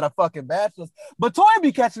least got a fucking bachelor's. But Toya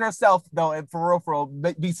be catching herself though, and for real,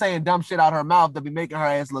 be saying dumb shit out her mouth that be making her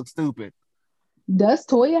ass look stupid. Does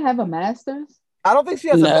Toya have a master's? I don't think she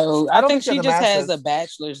has. No, I think she just has a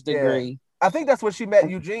bachelor's degree. Yeah. I think that's where she met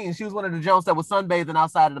Eugene. She was one of the Jones that was sunbathing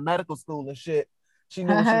outside of the medical school and shit. She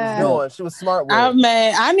knew what she was doing. She was smart with it.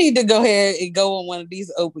 Man, I need to go ahead and go on one of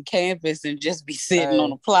these open campus and just be sitting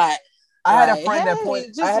on a plot. I had a friend that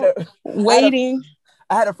pointed. Waiting.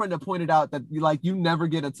 I had a friend that pointed out that you never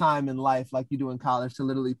get a time in life like you do in college to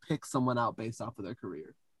literally pick someone out based off of their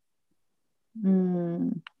career.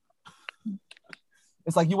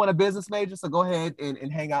 It's like, you want a business major, so go ahead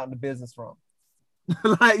and hang out in the business room.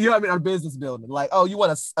 Like, you know what I mean? Our business building. Like, oh, you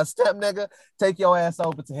want a step nigga? Take your ass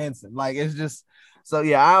over to Henson. Like, it's just, so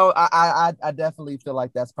yeah, I definitely feel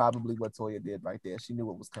like that's probably what Toya did right there. She knew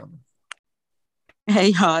what was coming. Hey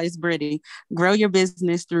y'all, it's Brittany. Grow your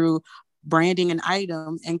business through branding an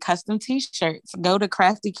item and custom t-shirts. Go to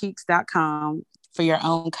craftykeeks.com for your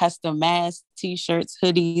own custom masks, t-shirts,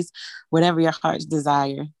 hoodies, whatever your heart's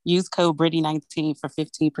desire. Use code Brittany19 for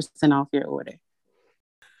 15% off your order.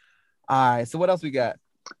 All right, so what else we got?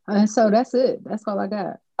 So that's it. That's all I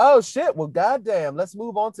got. Oh shit! Well, goddamn. Let's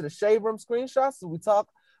move on to the shave room screenshots. So we talk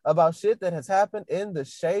about shit that has happened in the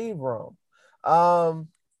shave room.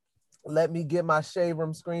 Let me get my shave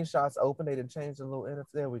room screenshots open. They didn't change the little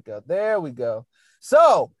interface. There we go.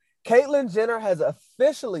 So Caitlyn Jenner has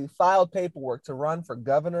officially filed paperwork to run for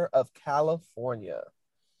governor of California.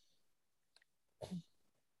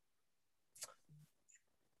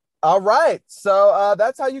 All right. So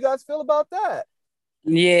that's how you guys feel about that.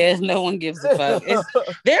 Yeah, no one gives a fuck.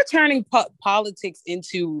 They're turning politics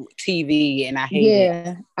into TV, and I hate it.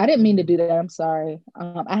 Yeah, I didn't mean to do that. I'm sorry.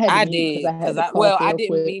 I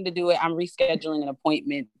didn't mean to do it. I'm rescheduling an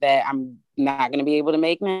appointment that I'm not going to be able to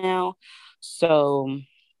make now. So,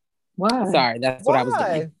 why? Sorry, that's what I was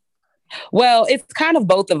doing. Well, it's kind of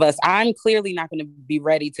both of us. I'm clearly not going to be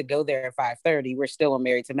ready to go there at 5:30. We're still on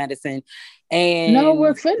Married to Medicine. And no,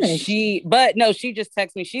 we're finished. She just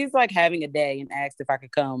texted me. She's like having a day and asked if I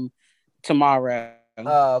could come tomorrow.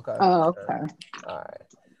 Oh, okay. All right.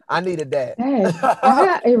 I needed that. Hey,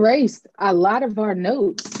 I erased a lot of our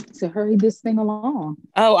notes to hurry this thing along.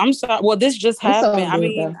 Oh, I'm sorry. Well, this just happened. I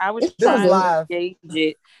mean, I was trying to gauge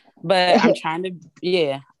it, but I'm trying to,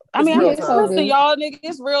 yeah. I mean, listen, y'all, niggas,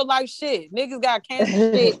 it's real life shit. Niggas got cancer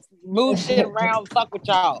shit, move shit around, fuck with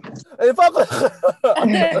y'all. Hey,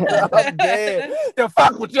 I'm dead. Then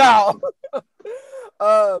fuck with y'all.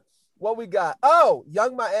 What we got? Oh,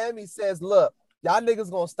 Young Miami says, look, y'all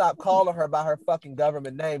niggas gonna stop calling her by her fucking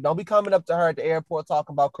government name. Don't be coming up to her at the airport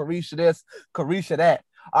talking about Carisha this, Carisha that.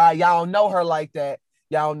 All right, y'all don't know her like that.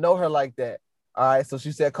 Y'all don't know her like that. All right, so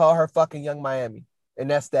she said, call her fucking Young Miami.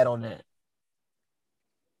 And that's that on that.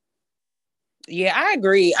 Yeah, I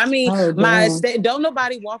agree. I mean, don't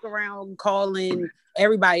nobody walk around calling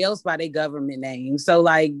everybody else by their government name. So,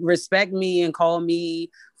 like, respect me and call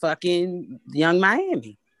me fucking Young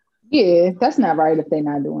Miami. Yeah, that's not right if they're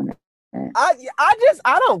not doing it.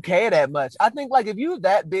 I don't care that much. I think, like, if you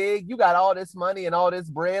that big, you got all this money and all this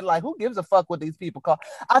bread, like, who gives a fuck what these people call?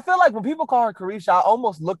 I feel like when people call her Carisha, I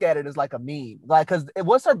almost look at it as like a meme. Like, because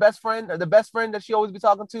what's her best friend, or the best friend that she always be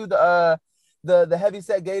talking to, the heavy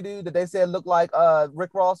set gay dude that they said looked like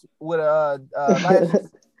Rick Ross with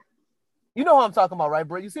lashes. You know who I'm talking about, right,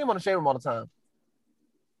 Britt? You see him on the shade room all the time.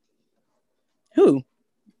 Who?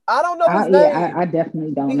 I don't know his name. Yeah, I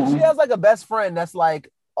definitely don't know. She has like a best friend that's like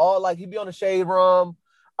all like, he'd be on the shade room.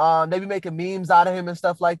 They be making memes out of him and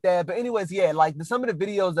stuff like that. But anyways, yeah, like some of the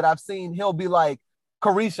videos that I've seen, he'll be like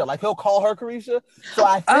Carisha, like he'll call her Carisha. So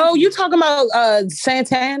I think you talking about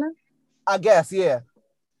Santana? I guess, yeah.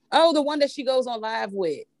 Oh, the one that she goes on live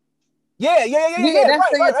with. Yeah.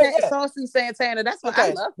 That's right, Saucy Santana. That's why I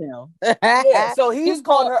love him. Yeah, so he's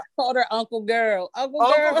called her Uncle Girl.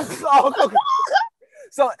 Uncle Girl.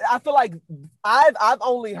 So I feel like I've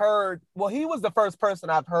only heard, well, he was the first person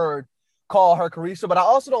I've heard call her Carisha, but I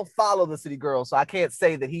also don't follow the City Girls, so I can't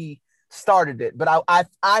say that he started it. But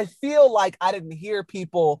I feel like I didn't hear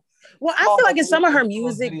people. Well, I feel like in some of her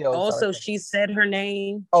music also she said her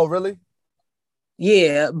name. Oh, really?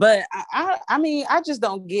 Yeah, but I mean, I just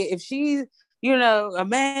don't get, if she's, you know, a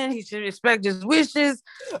man, he should respect his wishes.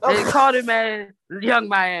 They called him Young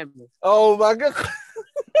Miami. Oh my God.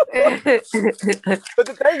 But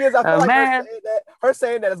the thing is, I feel like her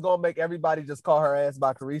saying that is gonna make everybody just call her ass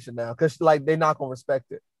by Carisha now, because like they're not gonna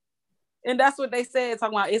respect it. And that's what they said,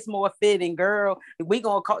 talking about it's more fitting, girl. We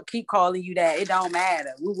gonna keep calling you that. It don't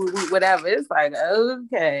matter. Whatever. It's like,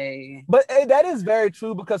 okay. But hey, that is very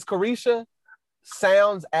true, because Carisha,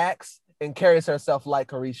 sounds, acts, and carries herself like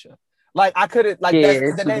Carisha. Like I couldn't like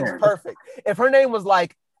the name's perfect. If her name was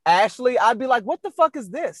like Ashley, I'd be like, what the fuck is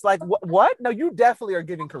this? Like what? No, you definitely are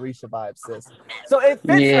giving Carisha vibes, sis. So it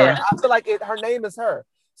fits her. I feel like her name is her.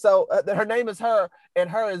 So her name is her, and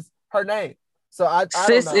her is her name. So I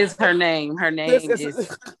sis don't know. is her name. Her name is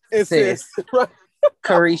sis.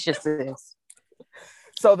 Carisha sis.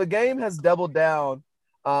 So the game has doubled down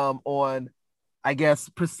on, I guess,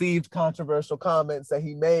 perceived controversial comments that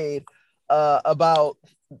he made about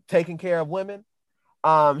taking care of women.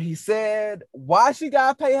 He said, why she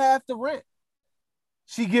gotta pay half the rent?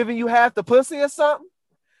 She giving you half the pussy or something?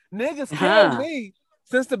 Niggas told me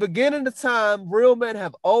since the beginning of time, real men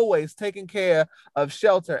have always taken care of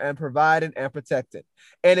shelter and providing and protecting.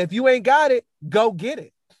 And if you ain't got it, go get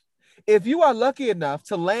it. If you are lucky enough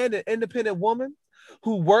to land an independent woman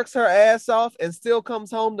who works her ass off and still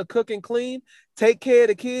comes home to cook and clean, take care of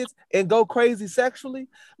the kids, and go crazy sexually,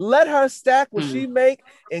 let her stack what she make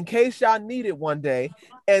in case y'all need it one day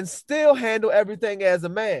and still handle everything as a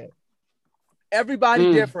man.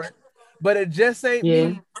 Everybody different, but it just ain't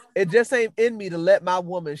me. It just ain't in me to let my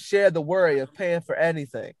woman share the worry of paying for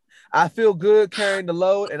anything. I feel good carrying the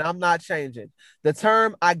load and I'm not changing. The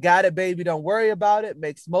term "I got it, baby, don't worry about it"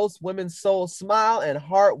 makes most women's souls smile and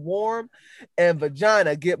heart warm and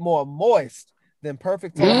vagina get more moist than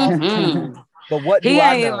perfect house. But what do I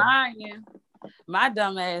know? He ain't lying. My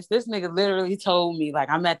dumb ass, this nigga literally told me,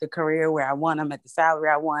 like, I'm at the career where I want, I'm at the salary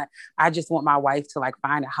I want. I just want my wife to like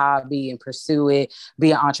find a hobby and pursue it,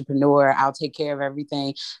 be an entrepreneur. I'll take care of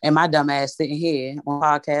everything. And my dumb ass sitting here on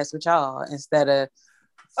podcast with y'all instead of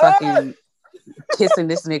fucking kissing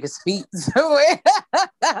this nigga's feet.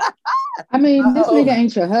 I mean, this nigga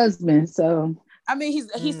ain't your husband, so. I mean,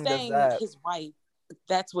 he's saying that his wife,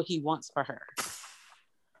 that's what he wants for her.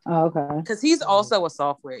 Oh, okay. Because he's also a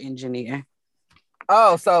software engineer.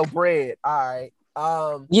 Oh, so bread. All right.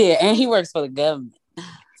 Yeah, and he works for the government.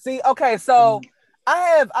 See, okay, so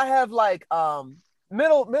I have like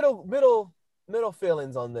middle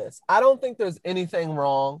feelings on this. I don't think there's anything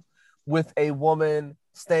wrong with a woman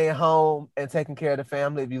staying home and taking care of the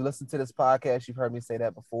family. If you listen to this podcast, you've heard me say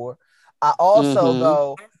that before. I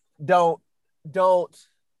also though don't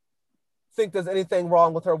think there's anything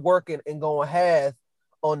wrong with her working and going half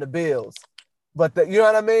on the bills. But you know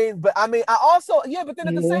what I mean? But I mean, I also, but then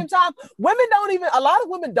at the same time, a lot of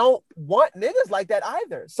women don't want niggas like that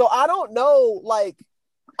either. So I don't know, like,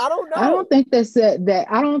 I don't know. I don't think that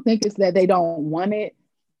I don't think it's that they don't want it.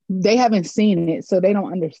 They haven't seen it, so they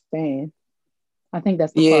don't understand. I think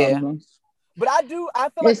that's the problem. But I feel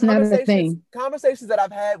like it's not a thing. Conversations that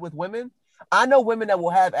I've had with women, I know women that will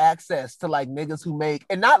have access to like niggas who make,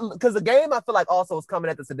 and not because the game, I feel like also is coming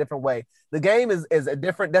at this a different way. The game is a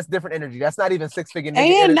different, that's different energy. That's not even 6-figure nigga.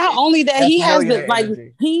 And energy. Not only that, he has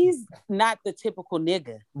he's not the typical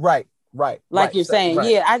nigga. Right. Like you're saying.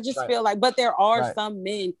 Right, I just feel like, but there are some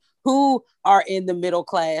men who are in the middle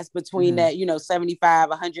class between that, $75,000,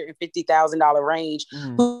 $150,000 range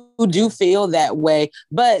who do feel that way.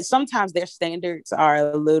 But sometimes their standards are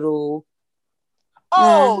a little.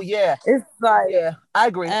 It's like I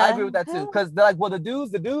agree with that too, because like, well, the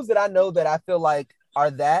dudes that I know that I feel like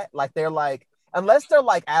are that, like, they're like, unless they're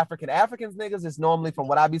like Africans niggas, it's normally, from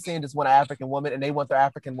what I be seeing, just want an African woman and they want their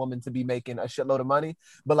African woman to be making a shitload of money.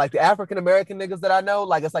 But like the African American niggas that I know,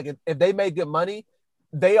 like, it's like if they make good money,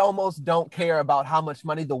 they almost don't care about how much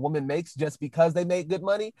money the woman makes just because they make good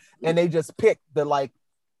money, and they just pick the like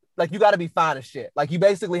you got to be fine as shit. Like you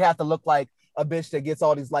basically have to look like a bitch that gets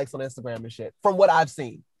all these likes on Instagram and shit, from what I've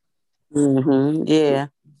seen. Yeah.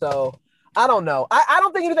 So I don't know. I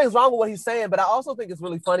don't think anything's wrong with what he's saying, but I also think it's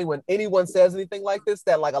really funny when anyone says anything like this,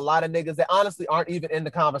 that like a lot of niggas that honestly aren't even in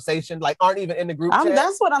the conversation, like aren't even in the group chat.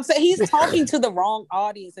 That's what I'm saying. He's talking to the wrong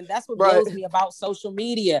audience, and that's what blows me about social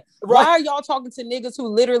media. Why are y'all talking to niggas who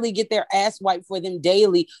literally get their ass wiped for them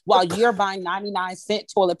daily while you're buying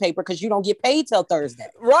 99-cent toilet paper because you don't get paid till Thursday?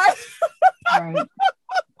 Right.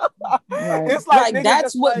 It's like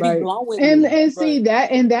that's what be blowing and see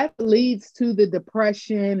that, and that leads to the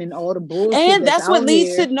depression and all the bullshit. And that's what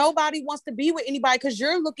leads to nobody wants to be with anybody, because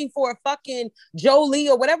you're looking for a fucking Jolie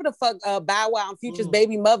or whatever the fuck Bow Wow and Future's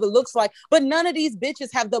baby mother looks like. But none of these bitches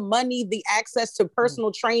have the money, the access to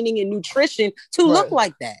personal training and nutrition to look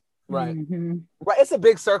like that. Right. Right. It's a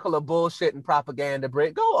big circle of bullshit and propaganda,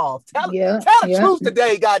 Britt. Go off. Tell the truth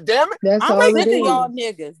today, goddammit. I'm sick of y'all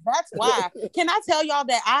niggas. That's why. Can I tell y'all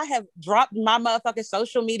that I have dropped my motherfucking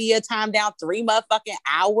social media time down 3 motherfucking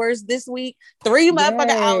hours this week? 3 motherfucking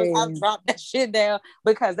hours. I've dropped that shit down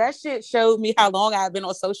because that shit showed me how long I've been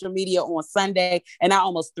on social media on Sunday, and I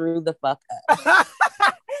almost threw the fuck up.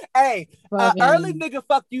 Hey, Fucking- early nigga,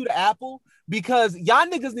 fuck you to Apple because y'all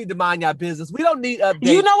niggas need to mind your business. We don't need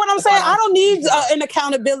updates. You know what I'm saying? I don't need an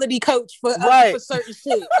accountability coach for certain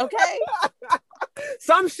shit. Okay.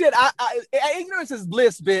 Some shit. Ignorance is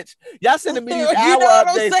bliss, bitch. Y'all sending me these You hour know what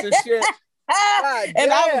I'm updates and saying? shit. God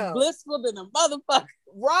And I damn. was blissful than a motherfucker.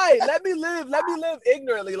 Right. Let me live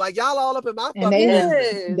ignorantly. Like y'all all up in my And fucking they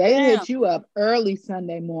business. hit you up early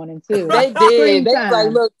Sunday morning too. They did. They was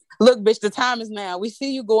Springtime. like, look, bitch, the time is now. We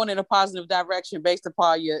see you going in a positive direction based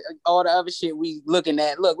upon all the other shit we looking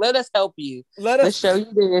at. Look, let us help you. Let's show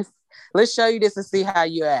you this. Let's show you this and see how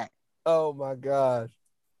you act. Oh my God.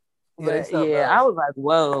 But yeah, I was like,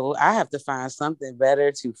 whoa, I have to find something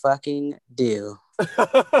better to fucking do.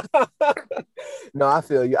 No, I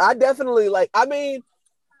feel you. I definitely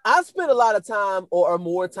I spend a lot of time or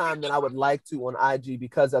more time than I would like to on IG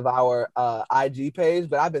because of our IG page,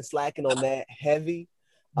 but I've been slacking on that heavy.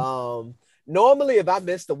 Normally if I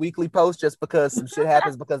miss the weekly post just because some shit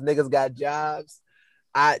happens because niggas got jobs,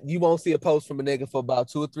 you won't see a post from a nigga for about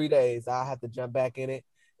 2 or 3 days. I have to jump back in it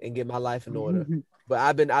and get my life in order. But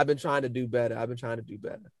I've been trying to do better.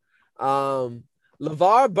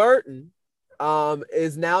 LeVar Burton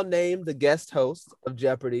is now named the guest host of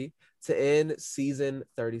Jeopardy to end season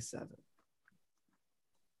 37.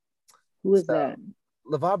 Who is that?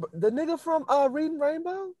 LeVar, the nigga from Reading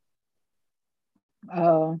Rainbow?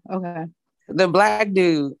 Oh, okay. The black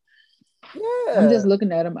dude. Yeah. I'm just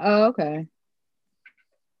looking at him. Oh, okay.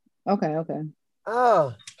 Okay.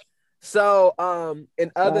 Oh. So,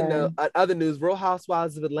 in other news, Real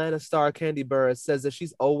Housewives of Atlanta star Kandi Burruss says that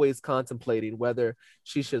she's always contemplating whether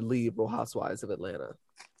she should leave Real Housewives of Atlanta.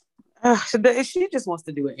 She just wants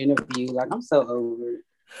to do an interview. Like, I'm so over it.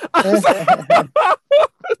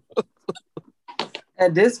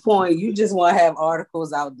 At this point, you just want to have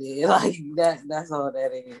articles out there. Like, that's all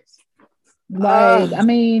that is. Like, I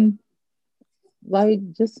mean,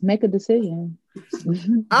 just make a decision.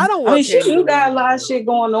 I don't want she do got a lot of shit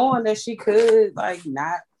going on that she could, like,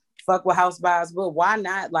 not fuck with housewives, but why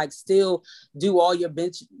not, like, still do all your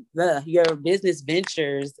business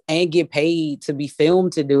ventures and get paid to be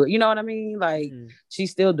filmed to do it? You know what I mean? Like,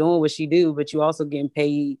 she's still doing what she do, but you also getting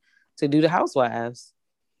paid to do the housewives.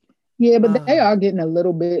 Yeah, but they are getting a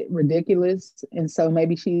little bit ridiculous, and so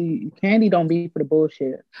maybe Kandi don't be for the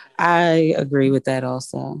bullshit. I agree with that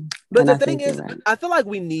also. But the thing is, I feel like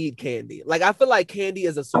we need Kandi. Like, I feel like Kandi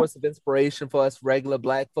is a source of inspiration for us regular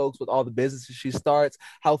Black folks with all the businesses she starts,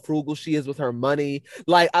 how frugal she is with her money.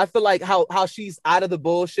 Like, I feel like how she's out of the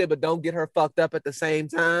bullshit, but don't get her fucked up at the same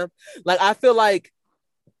time. Like, I feel like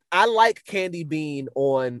I like Kandi being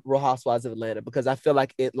on Real Housewives of Atlanta because I feel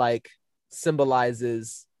like it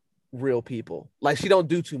symbolizes real people. Like, she don't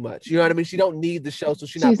do too much. You know what I mean? She don't need the show, so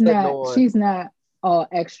she's not all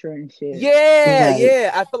extra and shit. Yeah,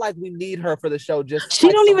 yeah. I feel like we need her for the show. She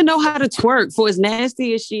don't even know how to twerk. For as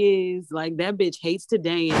nasty as she is, like, that bitch hates to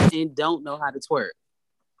dance and don't know how to twerk.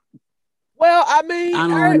 Well, I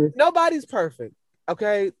mean, nobody's perfect.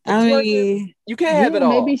 Okay, you can't have it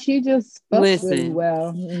all. Maybe she just fucks really well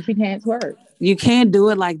and she can't twerk. You can't do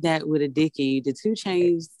it like that with a dick in you. The 2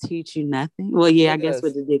 Chainz teach you nothing. Well, yeah, I guess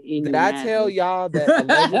with the dick in you. Did I tell y'all that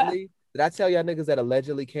allegedly? Did I tell y'all niggas that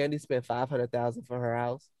allegedly Kandi spent $500,000 for her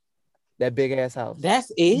house? That big ass house.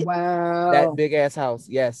 That's it. Wow. That big ass house.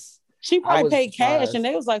 Yes. She probably paid cash, and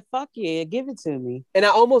they was like, "Fuck yeah, give it to me." And I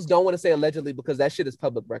almost don't want to say allegedly because that shit is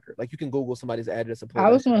public record. Like, you can Google somebody's address and pull. I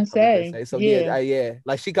was going to say. So yeah,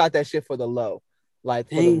 like, she got that shit for the low, like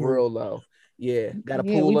for the real low. Yeah, got a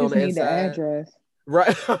pool on the inside. The address.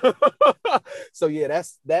 Right. So yeah,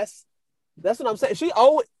 that's what I'm saying.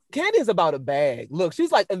 Kandi is about a bag. Look,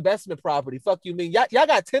 she's like investment property. Fuck you mean? Y'all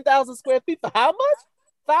got 10,000 square feet for how much?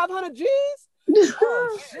 500 G's?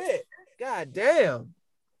 Oh shit! God damn.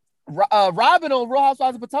 Robin on Real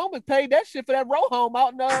Housewives of Potomac paid that shit for that row home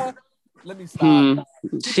out in let me stop.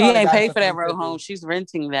 She ain't paid for that row home. She's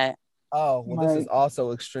renting that. Oh, well, this is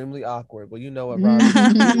also extremely awkward. Well, you know what,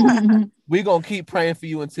 Robin? We're gonna keep praying for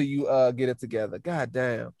you until you get it together. God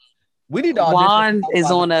damn. We need to audition. Juan is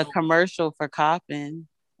on a commercial for Coppin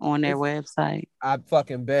on their website. I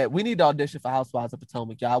fucking bet. We need to audition for Housewives of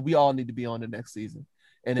Potomac, y'all. We all need to be on the next season.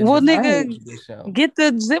 And well, nigga, get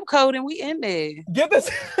the zip code and we in there.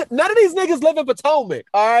 None of these niggas live in Potomac,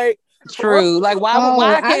 all right? True. Like, why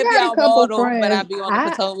I can't be on Baltimore, but I be on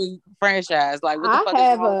the Potomac franchise? Like, what the fuck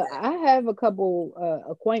is wrong with that? I have a couple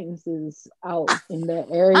acquaintances out in that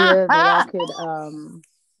area that I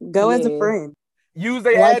could go as a friend. use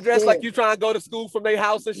their Like address shit. like you trying to go to school from their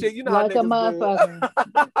house and shit. You know Like a how niggas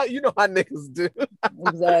do. You know how niggas do.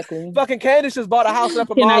 Exactly. Fucking Candace just bought a house up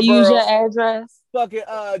in Can I Marlboro. use your address? Fucking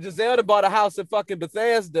Giselle done bought a house in fucking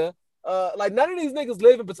Bethesda. Like none of these niggas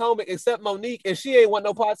live in Potomac except Monique, and she ain't want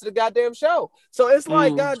no parts of the goddamn show. So it's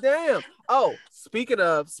like, goddamn. Oh, speaking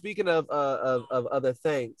of other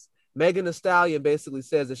things, Megan Thee Stallion basically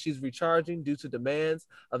says that she's recharging due to demands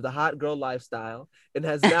of the hot girl lifestyle and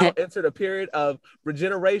has now entered a period of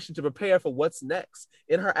regeneration to prepare for what's next.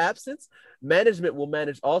 In her absence, management will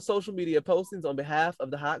manage all social media postings on behalf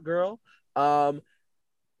of the hot girl.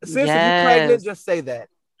 Sis, if you pregnant, just say that.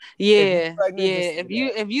 Yeah,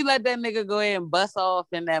 if you let that nigga go ahead and bust off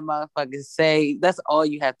in that motherfucker, say that's all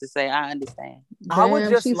you have to say. I understand. Damn, I would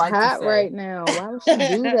just she's like hot to say, right now. Why would she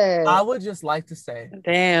do that? I would just like to say,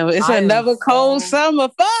 damn, it's another cold summer.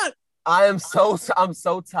 Fuck. I'm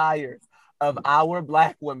so tired of our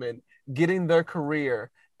black women getting their career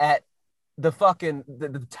at the fucking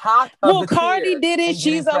the top of the Cardi tier did it. and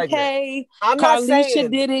She's getting pregnant. okay. I'm not Carlisha saying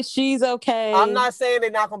did it. She's okay. I'm not saying they're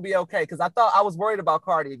not gonna be okay because I was worried about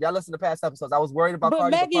Cardi. If y'all listen to past episodes, I was worried about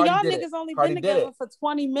Cardi. Megan, but y'all Cardi niggas only Cardi been together for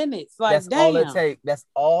 20 minutes. Like, that's all it takes. That's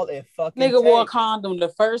all it fucking nigga takes. wore a condom the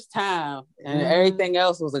first time, and everything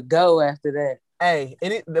else was a go after that. Hey,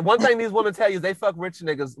 the one thing these women tell you is they fuck rich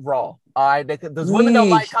niggas raw. All right, because women don't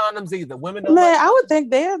like condoms either. Women don't. Man, I would think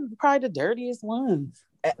they're probably the dirtiest ones.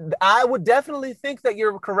 I would definitely think that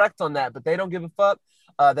you're correct on that, but they don't give a fuck.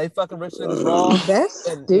 They fucking rich niggas raw. That's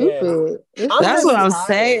stupid. Yeah. That's what I'm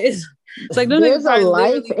saying. It's like there's a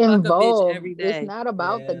life involved. Every day. It's not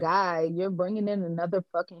about the guy. You're bringing in another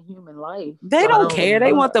fucking human life. They don't care.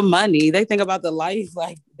 They want the money. They think about the life.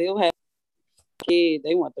 Like they'll have a kid.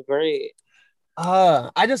 They want the bread. I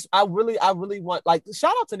really want, like,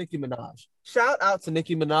 shout out to Nicki Minaj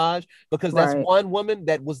because that's one woman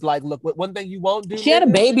that was like, look, one thing you won't do. She had a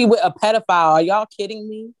baby with a pedophile. Are y'all kidding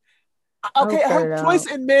me? Okay, her choice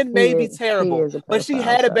in men may be terrible, but she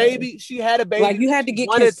had a baby. She had a baby. Like you had to get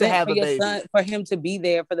consent for your son, for him to be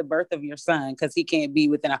there for the birth of your son, because he can't be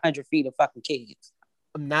within 100 feet of fucking kids.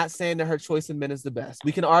 I'm not saying that her choice in men is the best.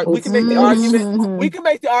 We can argue. We can make the argument. We can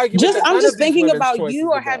make the argument. I'm just thinking about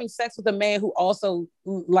you are having sex with a man who also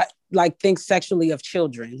like thinks sexually of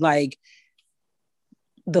children. Like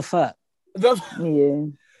the fuck. Yeah.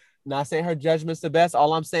 Not saying her judgment's the best.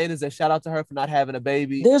 All I'm saying is that shout out to her for not having a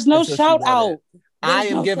baby. There's no shout out. I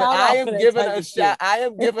am giving a shout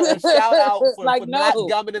out for not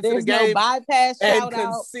gumming into the game and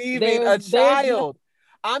conceiving a child.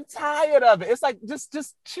 I'm tired of it. It's like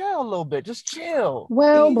just chill a little bit. Just chill.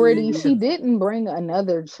 Well, Brittany, she didn't bring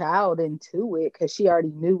another child into it because she already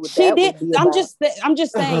knew what she did. Would be I'm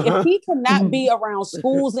just saying, if he cannot be around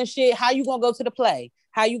schools and shit, how you gonna go to the play?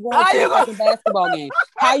 How you going to a fucking basketball game?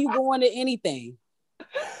 How you going to anything?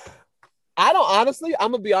 I'm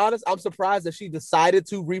gonna be honest, I'm surprised that she decided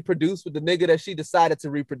to reproduce with the nigga that she decided to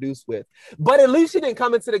reproduce with. But at least she didn't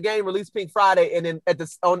come into the game, release Pink Friday, and then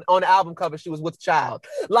on the album cover she was with child.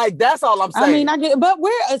 Like, that's all I'm saying. I mean, I get it, but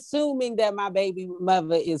we're assuming that my baby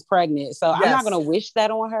mother is pregnant, so yes. I'm not gonna wish that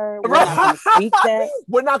on her. We're not gonna speak that.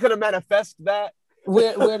 We're not gonna manifest that.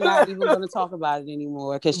 We're not even going to talk about it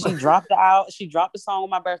anymore because she dropped the song on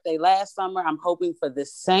my birthday last summer. I'm hoping for the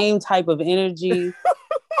same type of energy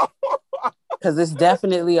because it's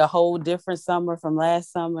definitely a whole different summer from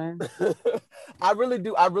last summer. I really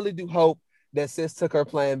do hope that sis took her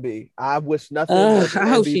plan B. I wish nothing. I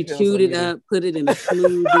hope she chewed it up, put it in a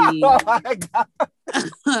smoothie, oh my God.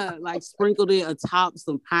 Like sprinkled it atop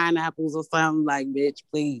some pineapples or something. Like, bitch,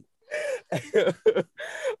 please.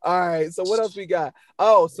 All right, so what else we got?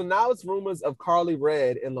 Oh, so now it's rumors of Carly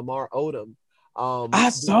Red and Lamar Odom. I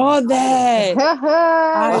saw that.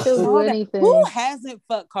 I saw that. Who hasn't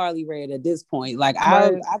fucked Carly Red at this point? Like,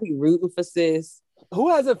 I'll be rooting for sis. Who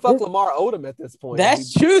hasn't fucked Lamar Odom at this point?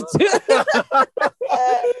 That's true too.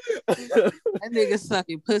 That nigga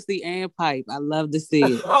sucking pussy and pipe. I love to see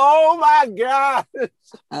it. Oh my God.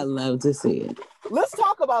 I love to see it. Let's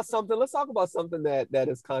talk about something that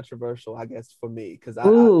is controversial, I guess, for me. Because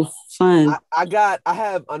fun. I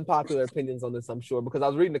have unpopular opinions on this, I'm sure, because I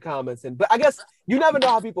was reading the comments, but I guess you never know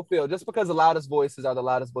how people feel. Just because the loudest voices are the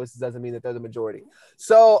loudest voices doesn't mean that they're the majority.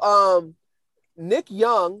 So Nick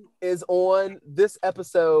Young is on this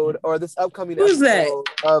episode, or this upcoming episode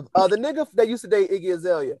of the nigga that used to date Iggy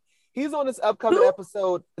Azalea. He's on this upcoming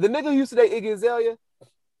episode. The nigga who used to date Iggy Azalea.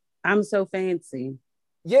 I'm so fancy.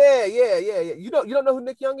 Yeah. You don't know who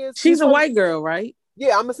Nick Young is? She's a white girl, right?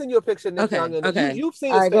 Yeah, I'm gonna send you a picture of Nick Young. Okay. You've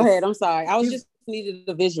seen. All his right, face. Go ahead. I'm sorry. I was just needed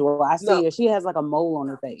a visual. I see her. She has like a mole on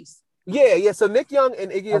her face. Yeah. So Nick Young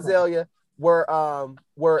and Iggy Azalea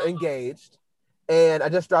were engaged, And I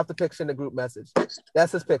just dropped the picture in the group message.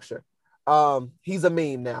 That's his picture. He's a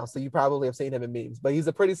meme now, so you probably have seen him in memes, but he's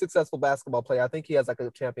a pretty successful basketball player. I think he has like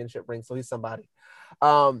a championship ring, so he's somebody.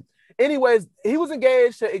 Anyways, he was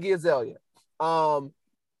engaged to Iggy Azalea.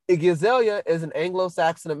 Iggy Azalea is an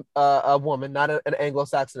Anglo-Saxon a woman, not an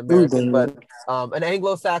Anglo-Saxon American, but an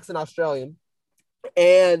Anglo-Saxon Australian.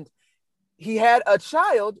 And he had a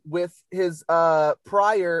child with his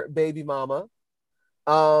prior baby mama.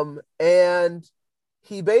 And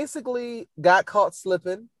he basically got caught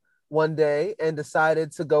slipping one day and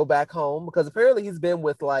decided to go back home because apparently he's been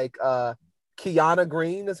with like Kiana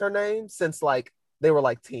Green is her name since like they were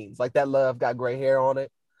like teens. Like that love got gray hair on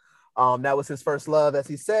it. That was his first love, as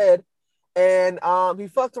he said. And he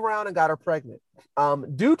fucked around and got her pregnant.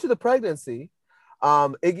 Due to the pregnancy,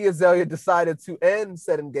 Iggy Azalea decided to end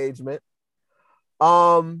said engagement.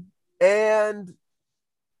 And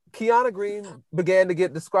Kiana Green began to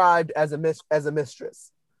get described as a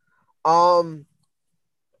mistress.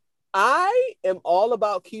 I am all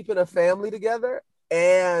about keeping a family together,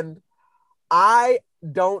 and I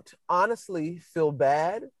don't honestly feel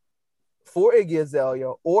bad for Iggy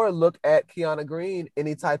Azalea or look at Kiana Green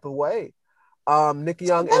any type of way. Nicky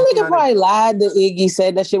Young. That nigga probably lied to Iggy,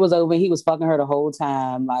 said that shit was over. He was fucking her the whole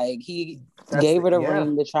time. Like he gave her the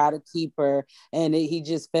ring to try to keep her, and he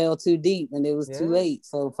just fell too deep, and it was too late.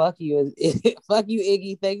 So fuck you, fuck you,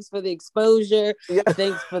 Iggy. Thanks for the exposure. Yeah.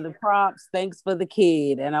 Thanks for the props. Thanks for the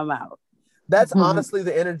kid, and I'm out. That's honestly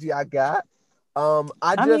the energy I got. I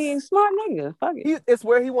mean, smart nigga. Fuck it. It's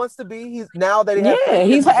where he wants to be. He's now that he has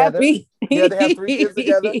he's happy. Yeah, they have 3 kids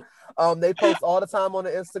together. They post all the time on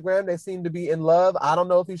the Instagram. They seem to be in love. I don't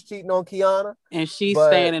know if he's cheating on Kiana. And she's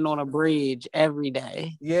standing on a bridge every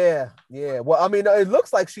day. Yeah. Well, I mean, it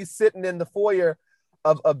looks like she's sitting in the foyer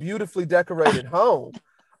of a beautifully decorated home.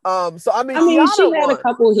 So I mean she had a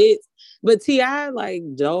couple hits, but T.I. like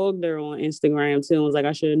dogged her on Instagram too and was like,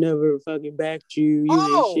 I should have never fucking backed you.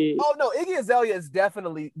 Shit. Oh no, Iggy Azalea is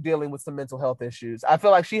definitely dealing with some mental health issues. I feel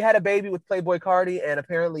like she had a baby with Playboi Carti, and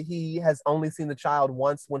apparently he has only seen the child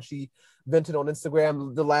once when she vented on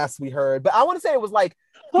Instagram, the last we heard. But I want to say it was like,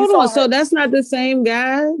 hold on, so that's not the same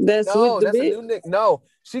guy that's with the that's a new nigga. No,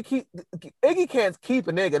 Iggy can't keep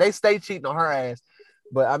a nigga. They stay cheating on her ass.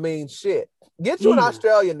 But I mean, shit. Get you an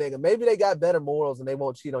Australian nigga. Maybe they got better morals and they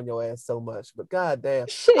won't cheat on your ass so much. But goddamn,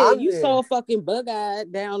 shit, you saw fucking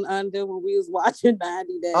Bug-Eyed Down Under when we was watching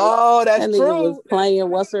 90 Days. Oh, that's that true. Nigga was playing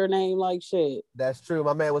what's her name like shit. That's true.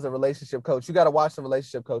 My man was a relationship coach. You got to watch some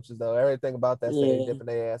relationship coaches though. Everything about that say dipping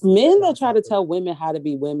their ass. Men that try to tell women how to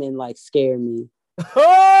be women like scare me.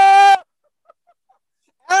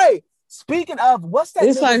 Hey. Speaking of, what's that?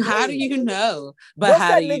 It's like, how do you know? But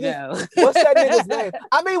how do you know? What's that nigga's name?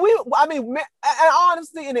 I mean, and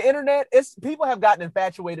honestly, in the internet, people have gotten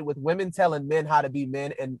infatuated with women telling men how to be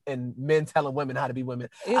men and men telling women how to be women.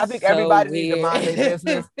 I think everybody needs to mind their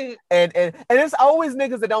business, and it's always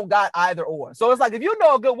niggas that don't got either or. So it's like, if you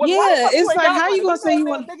know a good woman, it's like, how you gonna say you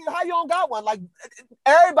want? How you don't got one? Like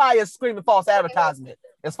everybody is screaming false advertisement,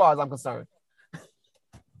 as far as I'm concerned.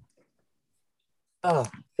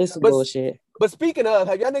 It's bullshit. But speaking of,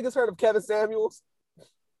 have y'all niggas heard of Kevin Samuels?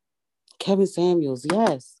 Kevin Samuels,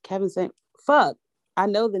 yes. Fuck. I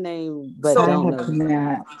know the name, but I don't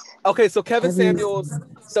know. Okay, so Kevin Samuels,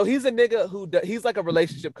 so he's a nigga he's like a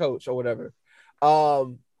relationship coach or whatever.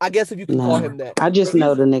 I guess if you can call him that. I just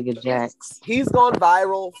know the nigga Jax. He's gone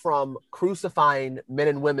viral from crucifying men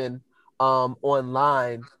and women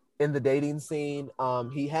online in the dating scene.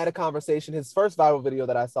 He had a conversation. His first viral video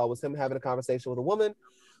that I saw was him having a conversation with a woman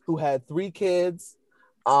who had 3 kids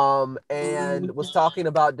and was talking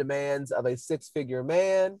about demands of a 6-figure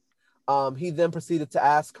man. He then proceeded to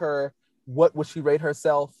ask her, what would she rate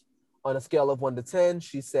herself on a scale of 1 to 10?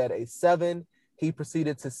 She said a 7. He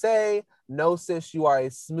proceeded to say, no, sis, you are a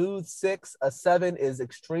smooth 6. A 7 is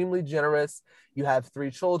extremely generous. You have 3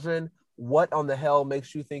 children. What on the hell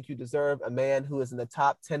makes you think you deserve a man who is in the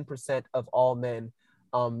top 10% of all men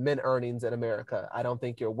earnings in America? I don't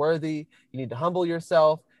think you're worthy. You need to humble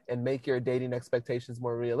yourself and make your dating expectations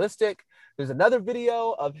more realistic. There's another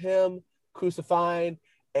video of him crucifying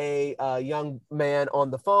a young man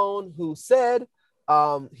on the phone who said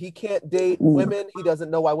he can't date women. He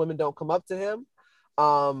doesn't know why women don't come up to him.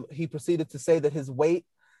 He proceeded to say that his weight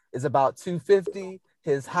is about 250.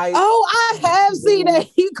 His height. Oh, I have seen that.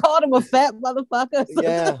 He called him a fat motherfucker.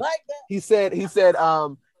 Yeah, like that. He said,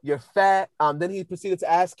 you're fat. Then he proceeded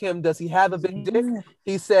to ask him, does he have a big dick?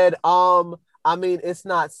 He said, I mean, it's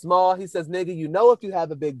not small. He says, nigga, you know if you have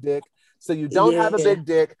a big dick. So you don't have a Yeah. big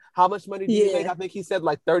dick. How much money do you Yeah. make? I think he said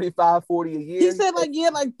like 35, 40 a year. He said like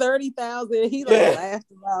 30,000. He like Yeah.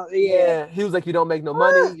 laughed about yeah. He was like, you don't make no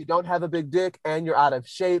money, you don't have a big dick, and you're out of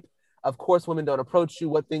shape. Of course, women don't approach you.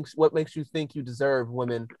 What makes you think you deserve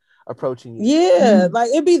women approaching you? Yeah,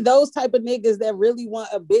 like it be those type of niggas that really want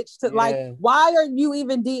a bitch to like. Yeah. Why are you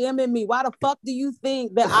even DMing me? Why the fuck do you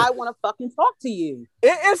think that I want to fucking talk to you?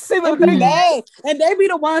 It's see, And the be thing is, mad, and they be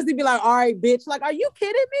the ones that be like, "All right, bitch." Like, are you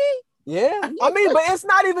kidding me? yeah. I mean, but it's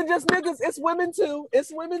not even just niggas. It's women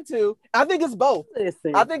too. I think it's both.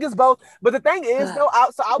 Listen, I think it's both. But the thing is, though, I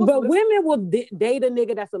was. but women will date a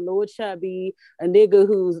nigga that's a little chubby, a nigga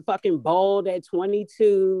who's fucking bald at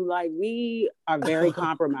 22. Like, we are very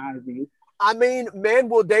compromising. I mean, men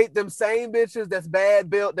will date them same bitches that's bad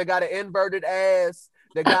built. They got an inverted ass.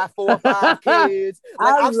 They got 4 or 5 kids.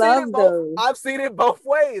 Like, I've seen those. I've seen it both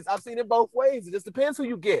ways. It just depends who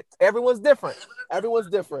you get. Everyone's different.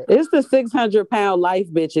 It's the 600-pound life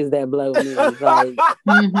bitches that blow me. Like,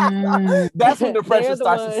 That's when depression They're the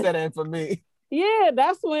starts to ones. set in for me. yeah,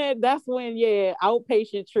 that's when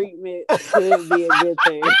outpatient treatment could be a good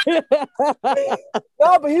thing.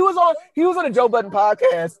 No, but he was on a Joe Budden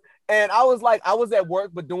podcast. And I was at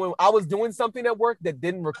work, but I was doing something at work that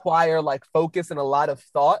didn't require like focus and a lot of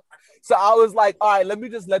thought. So I was like, all right, let me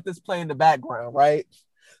just let this play in the background, right?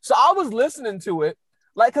 So I was listening to it,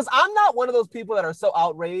 like, because I'm not one of those people that are so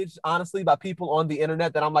outraged, honestly, by people on the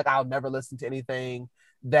internet that I'm like, I'll never listen to anything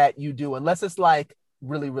that you do unless it's like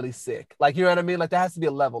really, really sick. Like, you know what I mean? Like, there has to be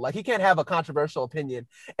a level. Like, he can't have a controversial opinion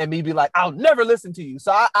and me be like, I'll never listen to you.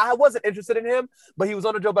 So I wasn't interested in him, but he was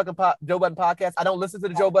on the Joe Budden podcast. I don't listen to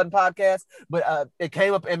the Joe Budden podcast, but it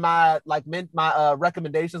came up in my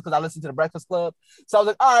recommendations because I listened to the Breakfast Club. So I was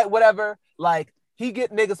like, all right, whatever. Like, he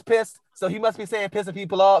get niggas pissed, so he must be saying pissing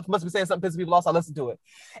people off. Must be saying something pissing people off. So I listened to it,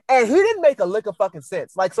 and he didn't make a lick of fucking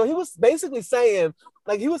sense. Like, so he was basically saying,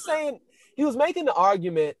 he was making the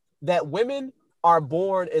argument that women are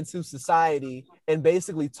born into society and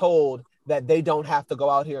basically told that they don't have to go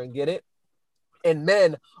out here and get it. And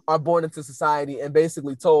men are born into society and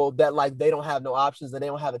basically told that like they don't have no options and they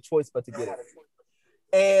don't have a choice but to get it.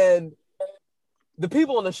 And the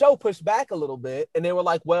people on the show pushed back a little bit and they were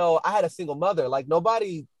like, well, I had a single mother. Like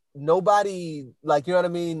nobody, like, you know what I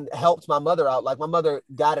mean, helped my mother out. Like my mother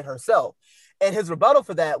got it herself. And his rebuttal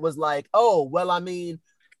for that was like, oh, well, I mean,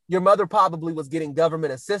 your mother probably was getting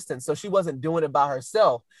government assistance, so she wasn't doing it by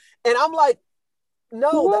herself. And I'm like,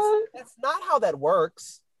 no, that's not how that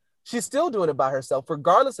works. She's still doing it by herself,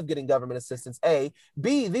 regardless of getting government assistance, A.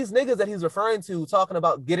 B, these niggas that he's referring to, talking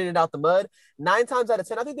about getting it out the mud, 9 times out of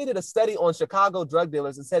 10, I think they did a study on Chicago drug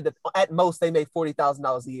dealers and said that at most they make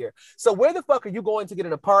 $40,000 a year. So where the fuck are you going to get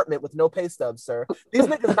an apartment with no pay stubs, sir? These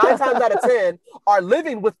niggas 9 times out of 10 are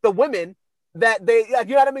living with the women that they, like,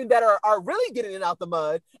 you know what I mean, that are really getting it out the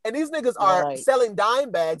mud. And these niggas are selling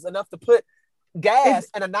dime bags enough to put gas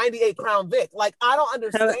and a 98 Crown Vic. Like, I don't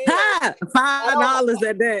understand. $5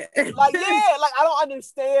 at that. Like, yeah, like, I don't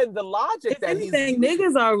understand the logic that anything,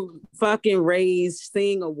 niggas are fucking raised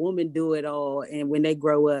seeing a woman do it all, and when they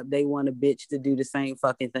grow up, they want a bitch to do the same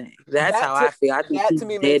fucking thing. That's how I feel. I think that to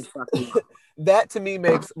me makes that to me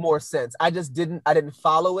makes more sense. I didn't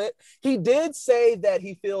follow it. He did say that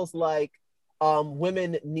he feels like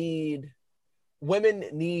women need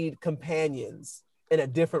companions in a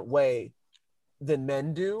different way than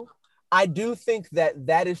men do. I do think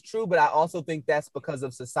that is true, but I also think that's because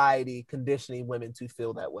of society conditioning women to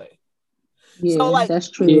feel that way. Yeah, so, like,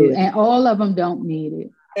 that's true. Yeah. And all of them don't need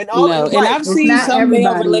it. And I've seen some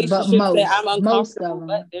male relationships that I'm uncomfortable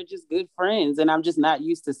with. They're just good friends, and I'm just not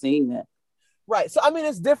used to seeing that. Right. So, I mean,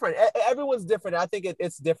 it's different. Everyone's different. I think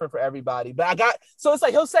it's different for everybody. But it's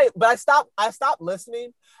like he'll say, but I stopped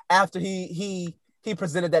listening after he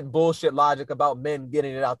presented that bullshit logic about men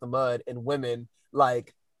getting it out the mud and women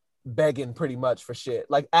like begging pretty much for shit,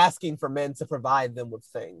 like asking for men to provide them with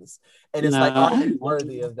things. And it's like, are they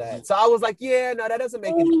worthy of that? So I was like, yeah, no, that doesn't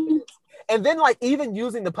make any sense. And then like even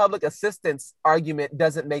using the public assistance argument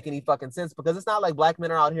doesn't make any fucking sense because it's not like black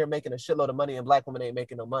men are out here making a shitload of money and black women ain't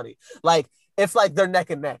making no money. Like it's like they're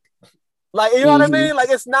neck and neck. Like, you know what I mean?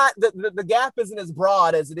 Like it's not, the gap isn't as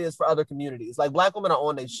broad as it is for other communities. Like black women are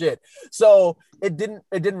on their shit. So it didn't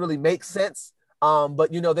really make sense.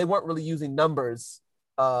 But you know, they weren't really using numbers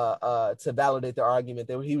to validate their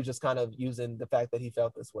argument. He was just kind of using the fact that he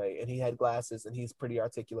felt this way and he had glasses and he's pretty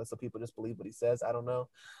articulate, so people just believe what he says. I don't know.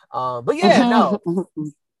 But yeah, no.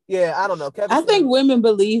 Yeah, I don't know. I think women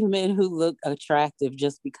believe men who look attractive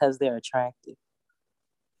just because they're attractive.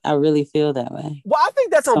 I really feel that way. Well, I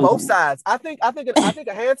think that's on both Sometimes. sides. I think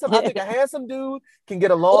a handsome dude can get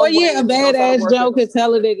along. Or yeah, a with, you know, badass Joe could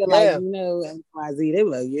tell a nigga like, Yeah. you know, XYZ. They be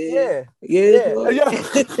like, Yeah.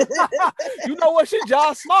 You know what? She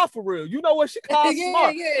John Smart for real. You know what? She Kyle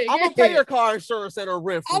Smart. I'm gonna pay her car insurance and her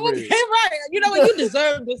rent for real. Right. You know what? You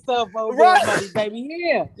deserve this stuff over Right. money, baby.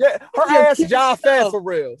 Yeah. Yeah, her Your ass kid John Fat stuff. for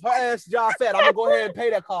real. Her ass John Fat. I'm gonna go ahead and pay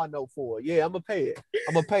that car note for it. Yeah, I'm gonna pay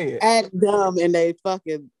it. Act dumb and they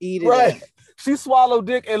fucking eat it. Right. Up. She swallowed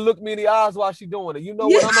dick and looked me in the eyes while she doing it. You know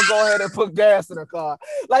what? I'm gonna go ahead and put gas in her car.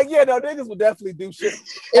 Like, yeah, no, niggas would definitely do shit.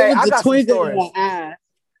 Hey, I got some stories.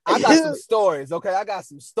 I got some stories. Okay, I got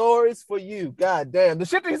some stories for you. God damn, the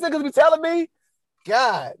shit these niggas be telling me.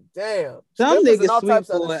 God damn. Some Strippers and niggas all sweet types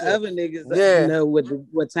of for other it. shit. Other niggas Yeah. know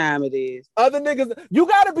what time it is. Other niggas, you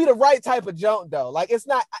gotta be the right type of junk though. Like, it's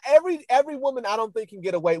not every woman I don't think can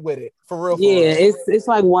get away with it. For real. Yeah, it's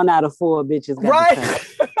like 1 out of 4 bitches got right.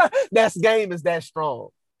 That's game is that strong.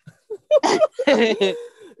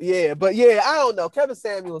 Yeah, but yeah, I don't know. Kevin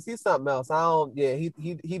Samuels, he's something else.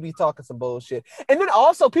 He be talking some bullshit. And then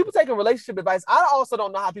also people taking relationship advice. I also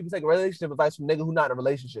don't know how people take relationship advice from nigga who not in a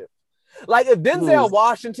relationship. Like if Denzel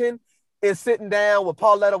Washington is sitting down with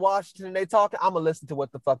Pauletta Washington and they talking, I'm gonna listen to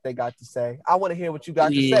what the fuck they got to say. I want to hear what you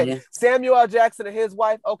got to say. Samuel L. Jackson and his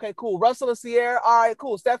wife, okay, cool. Russell and Sierra, all right,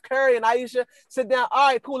 cool. Steph Curry and Aisha, sit down, all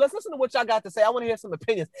right, cool. Let's listen to what y'all got to say. I want to hear some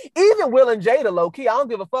opinions. Even Will and Jada, low key, I don't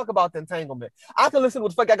give a fuck about the entanglement. I can listen to what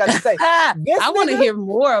the fuck I got to say. I want to hear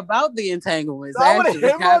more about the entanglements. I want to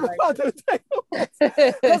hear more about the entanglements.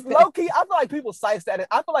 Because low key, I feel like people size that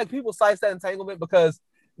entanglement because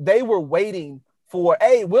they were waiting for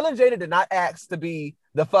Will and Jada did not ask to be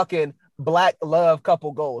the fucking black love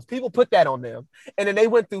couple goals. People put that on them. And then they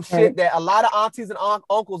went through shit that a lot of aunties and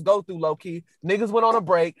uncles go through low key. Niggas went on a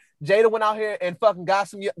break. Jada went out here and fucking got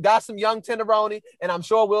some young tenderoni. And I'm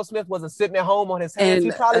sure Will Smith wasn't sitting at home on his hands.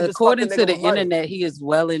 And he probably according to the internet, he is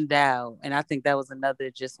well endowed. And I think that was another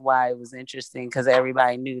just why it was interesting because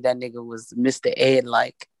everybody knew that nigga was Mr. Ed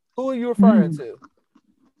like. Who are you referring to?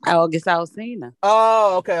 August Alsina.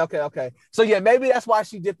 Oh, okay. So yeah, maybe that's why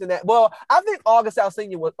she dipped in that. Well, I think August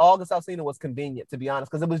Alsina was convenient, to be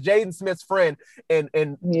honest, because it was Jaden Smith's friend, and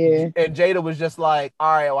Jada was just like,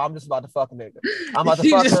 all right, well, I'm just about to fuck a nigga. I'm about to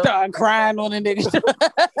fuck her. She just started crying on a nigga.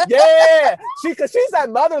 Yeah, because she's that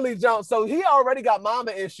motherly junk, so he already got mama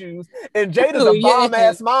issues, and Jada's a bomb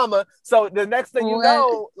ass mama. So the next thing you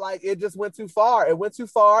know, like it just went too far. It went too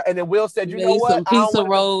far, and then Will said, "You know what? Some pizza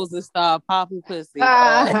rolls and start popping pussy."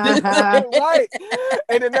 Right.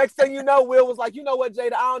 And the next thing you know, Will was like, you know what,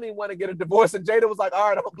 Jada, I don't even want to get a divorce. And Jada was like, all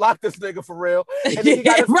right, I'm gonna block this nigga for real. And then he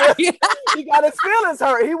got his feelings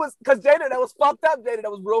hurt. He was, because Jada, that was fucked up. Jada,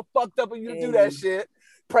 that was real fucked up of you to do that shit,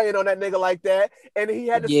 praying on that nigga like that. And he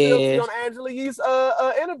had to still be on Angela Yee's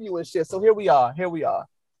interview and shit. So here we are.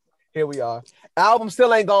 Album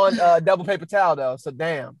still ain't gone double paper towel though. So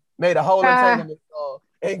damn, made a whole entanglement song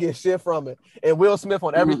and get shit from it. And Will Smith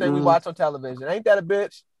on everything we watch on television. Ain't that a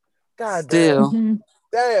bitch? God still.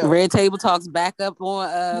 Damn. Red Table Talks back up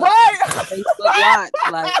on Facebook Watch.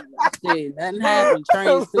 Like shit, nothing happened.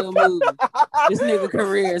 Train still moving. This nigga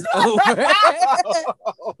career is over.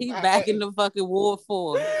 He back in the fucking War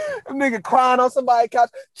 4. Nigga crying on somebody's couch.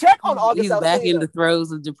 Check on August Alsina. He's back in the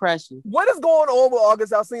throes of depression. What is going on with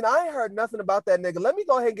August Alsina? I ain't heard nothing about that nigga. Let me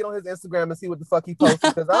go ahead and get on his Instagram and see what the fuck he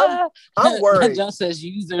posted because I'm worried. John says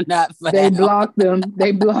user not found. They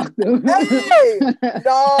blocked them. Hey,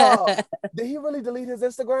 no. Did he really delete his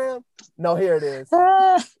Instagram? No, here it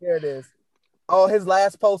is. Oh, his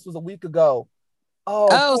last post was a week ago.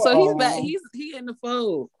 So he's back. He in the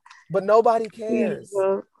fold. But nobody cares.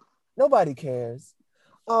 Nobody cares.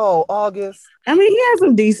 Oh, August. I mean, he has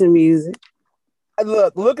some decent music.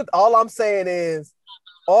 Look at all I'm saying is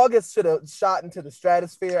August should have shot into the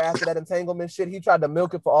stratosphere after that entanglement shit. He tried to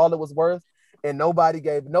milk it for all it was worth, and nobody.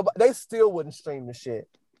 They still wouldn't stream the shit.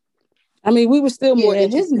 I mean, we were still more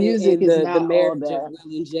interested his music in is not the marriage all of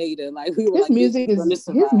Will and Jada. Like we were his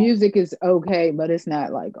music is okay, but it's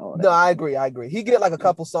not like all that. No, I agree. He get like a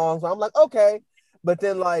couple songs where I'm like, okay. But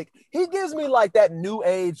then like he gives me like that new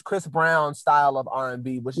age Chris Brown style of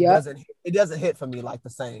R&B, which doesn't hit for me like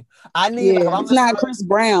the same. I need it's not Chris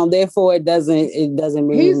Brown, therefore it doesn't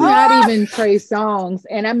mean he's not even Trey Songz.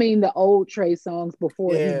 And I mean the old Trey Songz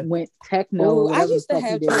before he went techno. I used to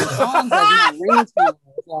have Trey Songz like my ringtone.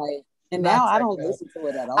 Like and now I don't listen to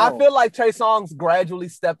it at all. I feel like Trey Songz gradually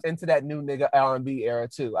stepped into that new nigga R&B era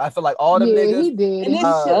too. I feel like all the niggas. He did. And he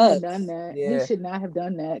shouldn't have done that. Yeah. He should not have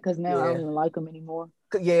done that because now I don't even like him anymore.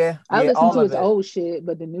 Yeah, I listen to his old shit,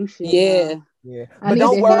 but the new shit. Yeah. Yeah, I but need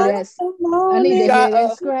don't to worry. hear that. I need to got, hear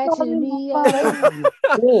that scratching me up.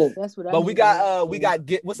 That's what I But need we to hear.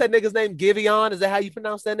 got what's that nigga's name? Giveon? Is that how you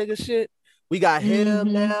pronounce that nigga shit? We got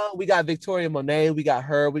him now. We got Victoria Monet. We got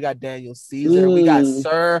her. We got Daniel Caesar. We got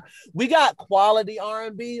Sir. We got quality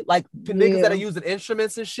R&B, like niggas that are using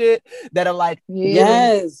instruments and shit that are like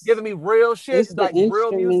giving me real shit, it's like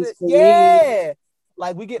real music. Yeah. Me.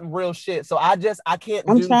 Like we getting real shit. So I can't.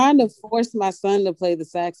 I'm trying to force my son to play the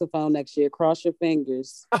saxophone next year. Cross your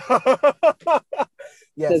fingers.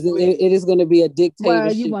 Yes, it is going to be a dictatorship. Why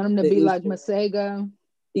you want him to be like Masego?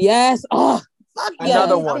 Yes. Oh, fuck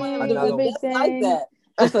another yes. one. Another one. Just like that.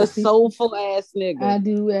 Just a soulful ass nigga. I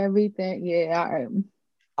do everything. Yeah, all right.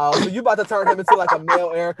 Oh, so you about to turn him into like a male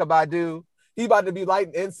Erykah Badu? He about to be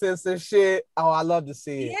lighting incense and shit. Oh, I love to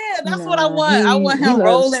see it. Yeah, that's what I want. I want him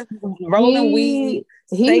rolling weed.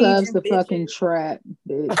 He loves the fucking trap,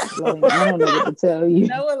 bitch. Like, I don't know what to tell you. You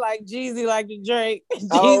know it like Jeezy like the Drake.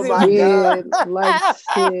 Oh my God. Like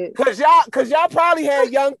shit. Cause y'all probably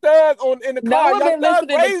had Young Thug in the car. Young Thug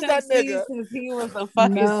raised that nigga. Since he was a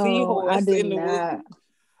fucking seahorse. I did not.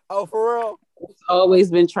 Oh, for real? It's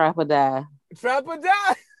always been Trap or Die. Trap or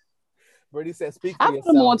Die. Brady said, "Speak for yourself." I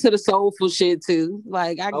put him on to the soulful shit too.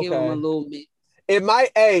 Like I give him a little bit. It might.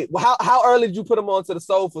 Hey, how early did you put him on to the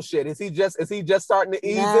soulful shit? Is he just starting to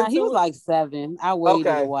ease into he was it? like 7. I waited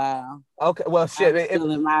a while. Okay, well, shit. I'm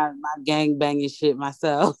feeling my gang banging shit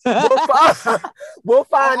myself. We'll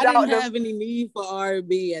find out. I didn't have any need for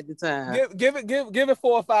R&B at the time. Give it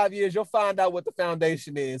 4 or 5 years. You'll find out what the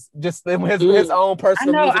foundation is. Just his own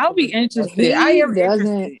personal. I know. I'll be interested. I am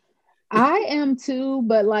interested. I am too,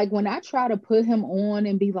 but like when I try to put him on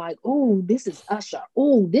and be like, "Oh, this is Usher.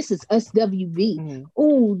 Oh, this is SWV.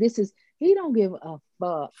 Oh, this is," he don't give a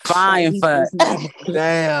fuck. Fine fuck.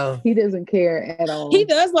 Damn. He doesn't care at all. He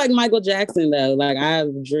does like Michael Jackson though. Like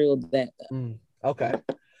I've drilled that. Okay.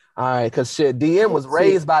 All right, because shit, DM was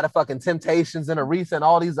raised by the fucking Temptations and Aretha and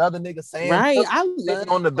all these other niggas saying, right? I love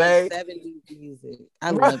on the bay. 70s music.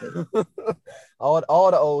 I love it.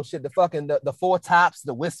 all the old shit, the fucking the Four Tops,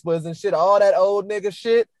 the Whispers and shit, all that old nigga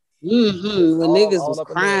shit. When niggas was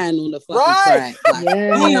crying on the fucking track. Like,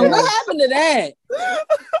 damn, what happened to that?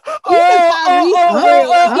 I'm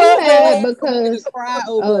mad because cry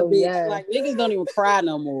over bitch. Like niggas don't even cry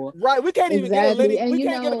no more. Right, we can't even get a Lenny. We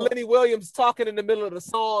can't get a Lenny Williams talking in the middle of the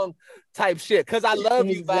song type shit. Cause I love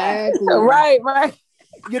you, vibe. Right.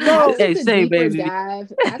 You know, I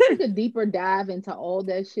took a deeper dive into all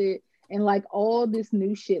that shit. And like all this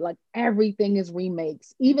new shit, like everything is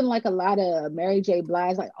remakes. Even like a lot of Mary J.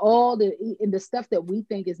 Blige, like all the stuff that we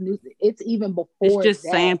think is new, it's even before. It's just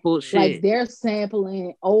sampled shit. Like they're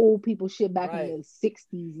sampling old people shit back in the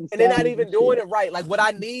 60s and they're not even doing it right. Like what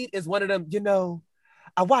I need is one of them. You know,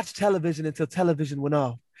 I watched television until television went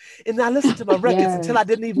off, and I listened to my records until I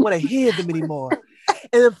didn't even want to hear them anymore.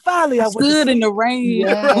 And then finally, I stood in the rain,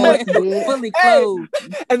 fully clothed,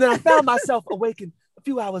 and then I found myself awakened a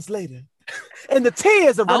few hours later, and the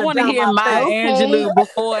tears are running down my face. I want to hear Maya Angelou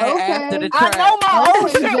before and after the track. I know my own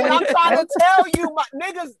shit. When I'm trying to tell you, my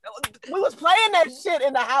niggas, we was playing that shit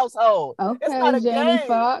in the household. Okay, it's not a Jamie game.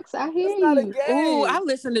 Foxx, I hear you. Ooh, I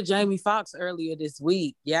listened to Jamie Foxx earlier this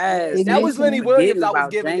week. Yes, that was Lenny Williams. I was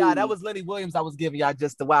giving y'all. That was Lenny Williams. I was giving y'all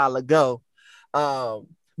just a while ago.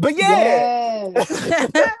 But yeah.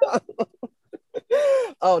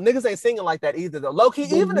 Oh, niggas ain't singing like that either though. Low key,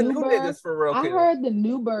 even the new niggas for real. I heard the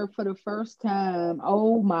New Bird for the first time.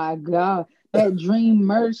 Oh my god, that Dream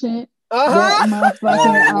Merchant. That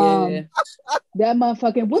motherfucking that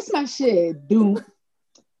motherfucking what's my shit? Doom.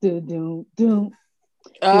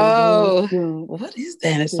 Oh, what is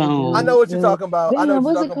that song? I know what you're talking about. I know what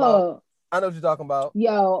what's you're it talking called? about. I know what you're talking about.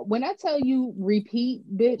 Yo, when I tell you repeat,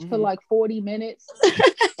 bitch, for like 40 minutes,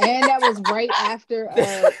 and that was right after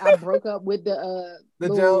I broke up with the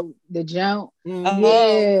jump.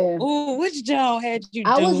 Yeah. Ooh, which jump had you?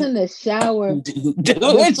 I was in the shower.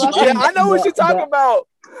 Yeah, I know what you're talking about.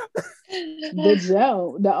 The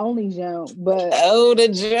jump, the only jump, but the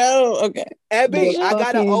jump. Okay, Abby, I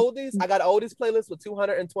got an oldies playlist with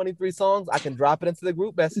 223 songs. I can drop it into the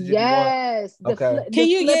group message. Yes. Okay. Can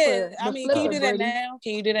you? Yeah. I mean, can you do that now?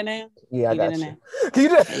 Can you do that now? Yeah, I got you. Can you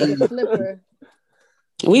do that? Flipper.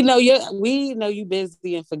 We know you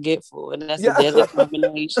busy and forgetful, and that's a deadly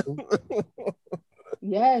combination.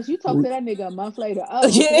 Yes, you talk to that nigga a month later. Oh,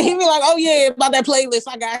 yeah, he be like, "Oh yeah, about that playlist,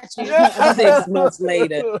 I got you." 6 months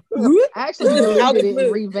later, actually deleted it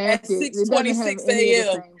and revamped it. 6:26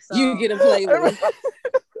 a.m. You get a playlist.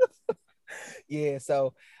 Yeah,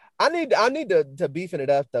 so I need to beefing it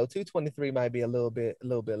up though. 223 might be a little bit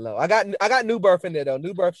low. I got New Birth in there though.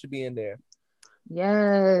 New Birth should be in there.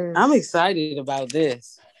 Yes. I'm excited about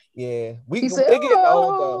this. Yeah, He said, it get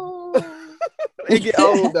old though. It get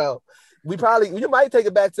old though. You might take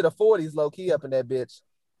it back to the 40s, low key up in that bitch.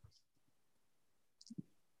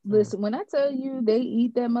 Listen, when I tell you they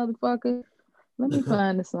eat that motherfucker, let me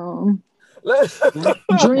find the song.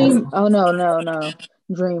 Dream. Oh no.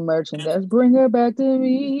 Dream merchandise. Bring her back to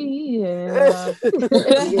me. Yeah.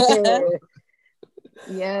 Yeah.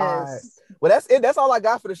 Yes. All right. Well, that's it. That's all I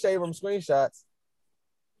got for the Shade Room screenshots.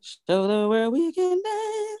 Show the world we can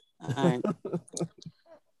dance. All right.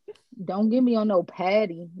 Don't get me on no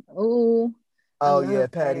Patty. Oh yeah,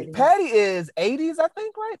 Patty. Patty is 80s, I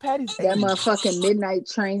think, right? Patty's 80s. That motherfucking Midnight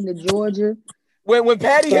Train to Georgia. When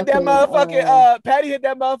Patty hit that motherfucking Patty hit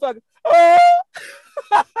that motherfucker. Oh!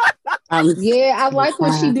 Yeah, I like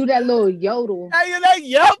when she do that little yodel. Hey, you like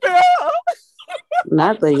yodel?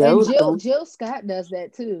 Not the yodel. And Jill Scott does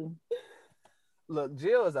that too. Look,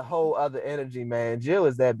 Jill is a whole other energy, man. Jill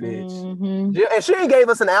is that bitch. Mm-hmm. Jill, and she gave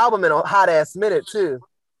us an album in a Hot Ass Minute too.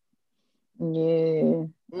 Yeah.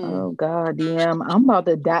 Oh God, damn. I'm about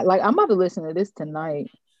to die. Like, I'm about to listen to this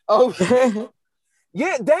tonight. Oh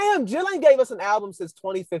yeah, damn. Jill ain't gave us an album since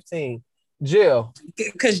 2015. Jill.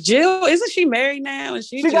 Because Jill, isn't she married now? And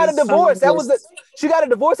she got a divorce. She got a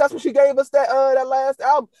divorce. That's when she gave us that last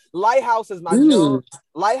album. Lighthouse is my Jill.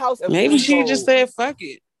 Lighthouse. And maybe she just said, fuck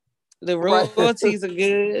it. The royalties are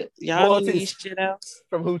good. Y'all don't need shit else.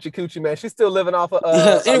 From Hoochie Coochie Man. She's still living off of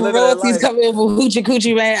and royalties coming in from Hoochie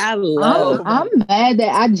Coochie Man. I love I'm mad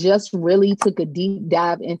that I just really took a deep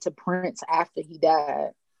dive into Prince after he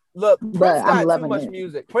died. Look, Prince got too much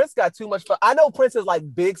music. Prince got too much. I know Prince is like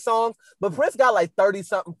big songs, but Prince got like 30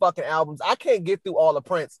 something fucking albums. I can't get through all the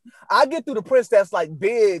Prince. I get through the Prince that's like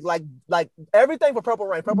big, like everything for Purple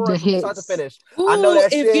Rain. Purple Rain from start to finish. Ooh, I know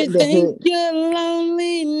that if shit. If you think you're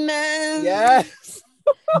lonely now, yes,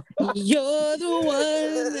 you're the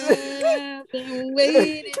one that I've been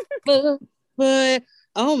waiting for. But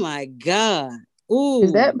oh my God. Ooh,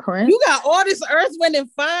 is that Prince? You got all this Earth, Wind,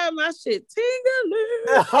 and Fire. My shit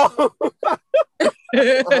tingling.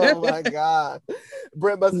 Oh my God.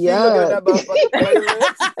 Brent must be looking at that motherfucking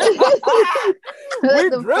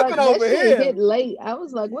playlist. We dripping over here. Hit late. I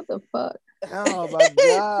was like, what the fuck? Oh my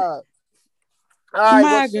God. All right,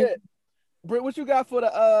 well, shit. Brent, what you got for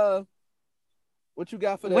the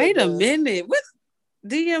Wait a minute. What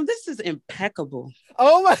DM, this is impeccable.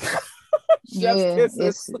 Oh my God. Yeah,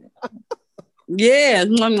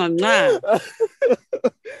 yeah.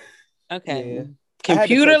 Okay. Yeah.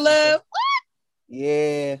 Computer Love.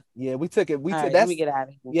 Yeah. We took it. Let me get out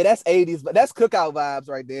of here. Yeah, that's 80s, but that's cookout vibes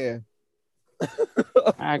right there.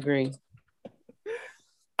 I agree.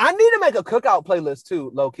 I need to make a cookout playlist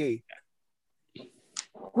too, low key.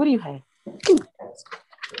 What do you have?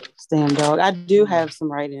 Damn dog. I do have some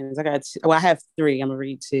write-ins. I have 3. I'm gonna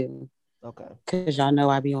read 2. Okay. Because y'all know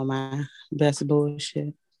I be on my best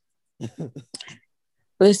bullshit.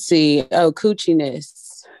 Let's see. Oh,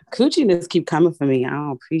 Coochiness keep coming for me. I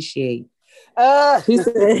don't appreciate. She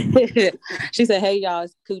said, hey y'all,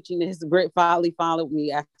 it's Coochiness. Britt finally followed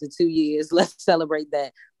me after 2 years. Let's celebrate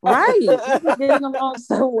that. Right. We're getting along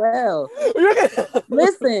so well.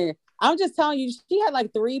 Listen, I'm just telling you, she had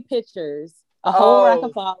like 3 pictures, a whole rack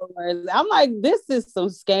of followers. I'm like, this is some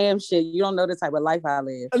scam shit. You don't know the type of life I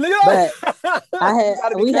live. But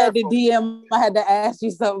we had the DM. I had to ask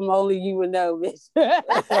you something only you would know, bitch.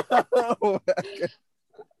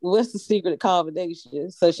 What's the secret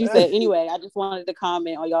combination? So she said, anyway, I just wanted to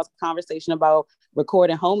comment on y'all's conversation about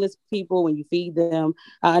recording homeless people when you feed them.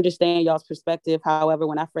 I understand y'all's perspective. However,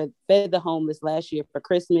 when I fed the homeless last year for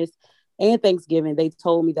Christmas and Thanksgiving, they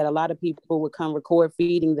told me that a lot of people would come record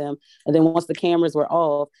feeding them. And then once the cameras were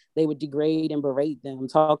off, they would degrade and berate them,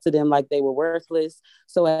 talk to them like they were worthless.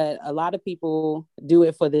 So a lot of people do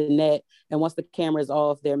it for the net. And once the camera is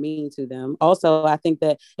off, they're mean to them. Also, I think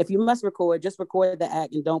that if you must record, just record the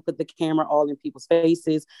act and don't put the camera all in people's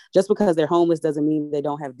faces. Just because they're homeless doesn't mean they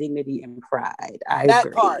don't have dignity and pride. I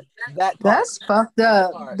agree. That's fucked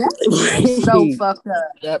up. That's so fucked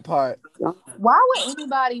up. That part. Why would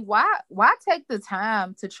anybody, why take the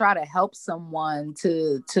time to try to help someone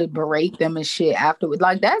to berate them and shit afterwards?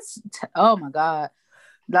 Like, oh my God.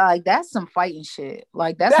 Like, that's some fighting shit.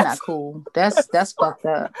 Like, that's not cool. That's fucked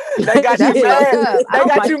up. They got you mad. They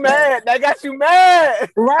got you mad. They got you mad.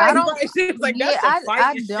 Right. She's like, that's some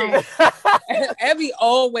fighting shit. Evie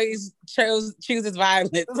always chooses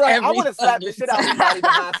violence. Right. I would have slapped the shit out of somebody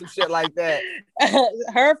behind some shit like that.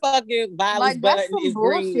 Her fucking violence like, button that's some is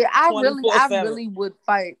bullshit. green. I really would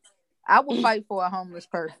fight. I would fight for a homeless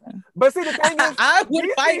person. But see, the thing is, I would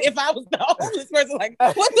fight if I was the homeless person. Like,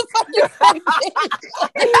 what the fuck you fighting?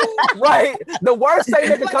 Right. The worst thing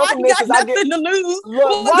that can come from this is I get to lose.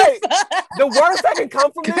 Look, right. The worst that can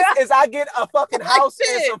come from this is I get a fucking house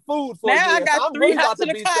and some food for now you. I got I'm 3 really about houses to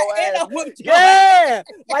in beat the car your and I ass. whipped your Yeah.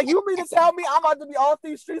 Like, you mean to tell me I'm about to be off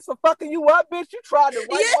these streets for fucking you up, bitch? You tried the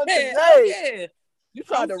right one today. Oh, You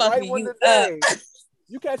tried the right one you today.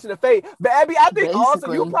 You catching the fade. But Abby, I think also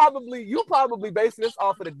Basically. you probably basing this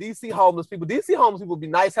off of the DC homeless people. DC homeless people be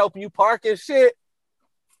nice helping you park and shit.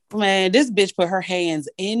 Man, this bitch put her hands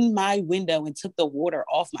in my window and took the water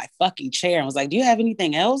off my fucking chair and was like, do you have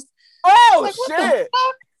anything else? Oh, like, shit.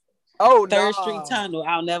 Oh, Third Street Tunnel.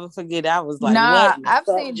 I'll never forget. I was like, nah, what? I've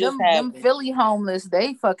seen them Philly homeless.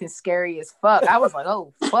 They fucking scary as fuck. I was like,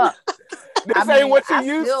 oh, fuck. This ain't what you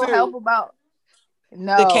used still to. help about.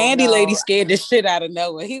 No, the candy lady scared the shit out of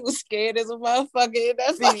Noah. He was scared as a motherfucker.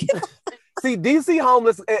 See, DC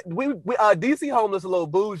homeless, DC homeless a little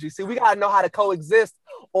bougie. See, we gotta know how to coexist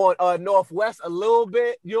on Northwest a little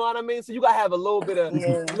bit. You know what I mean? So you gotta have a little bit of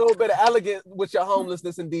elegance with your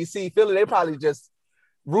homelessness in DC. Philly, they probably just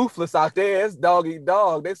ruthless out there. It's dog eat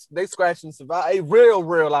dog. They scratch and survive. They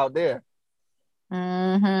real out there.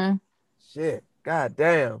 Mm-hmm. Shit. God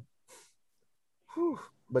damn. Whew.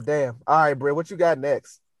 But damn. All right, Britt, what you got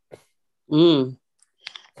next?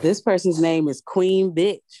 This person's name is Queen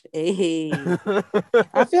Bitch. Hey.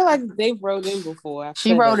 I feel like they've wrote in before.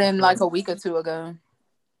 She wrote in like a week or two ago.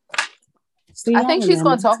 See, I think she's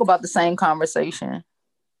going to talk about the same conversation.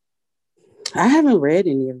 I haven't read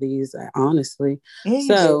any of these, honestly. Yeah,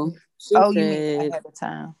 so she you said, mean ahead of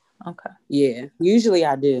time. Okay. Yeah, usually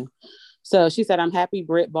I do. So she said, I'm happy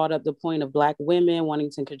Britt brought up the point of Black women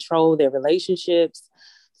wanting to control their relationships.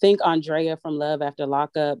 Think Andrea from Love After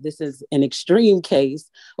Lockup. This is an extreme case.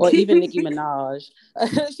 Or even Nicki Minaj.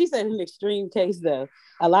 She said an extreme case, though.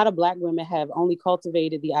 A lot of Black women have only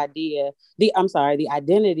cultivated the identity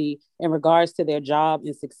in regards to their job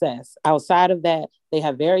and success. Outside of that, they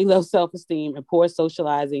have very low self-esteem and poor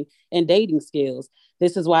socializing and dating skills.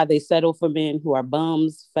 This is why they settle for men who are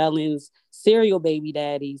bums, felons, serial baby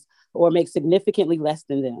daddies, or make significantly less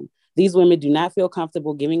than them. These women do not feel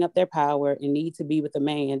comfortable giving up their power and need to be with a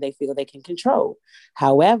man they feel they can control.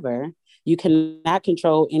 However, you cannot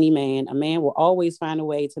control any man. A man will always find a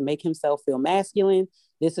way to make himself feel masculine.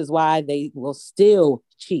 This is why they will still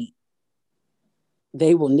cheat.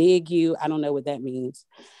 They will nig you. I don't know what that means.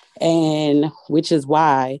 And which is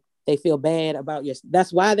why they feel bad about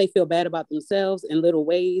that's why they feel bad about themselves in little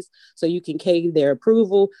ways. So you can cave their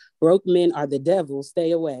approval. Broke men are the devil.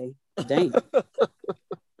 Stay away. Damn.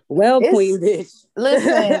 Well, Queen Bitch.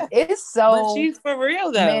 Listen, it's so. But she's for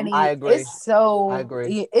real though. I agree. It's so. I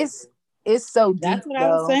agree. It's so deep. That's what I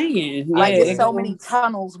was saying. Like there's so many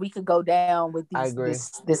tunnels we could go down with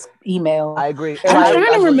this email. I agree. And I'm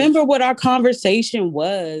trying to remember what our conversation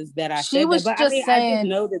was that I said. Was that, but just saying. I just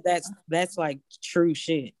know that's like true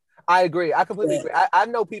shit. I agree. I completely agree. I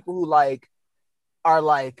know people who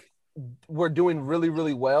were doing really,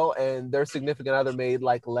 really well, and their significant other made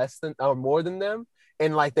like less than or more than them.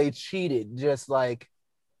 And like they cheated just like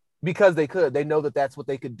because they could. They know that that's what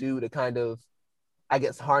they could do to kind of, I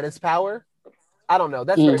guess, harness power. I don't know.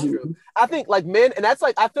 That's very true. I think like men, and that's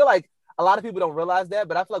like I feel like a lot of people don't realize that,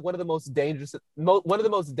 but I feel like one of the most dangerous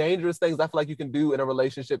things I feel like you can do in a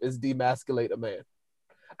relationship is demasculate a man.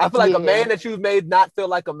 I feel like a man that you've made not feel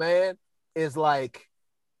like a man is like.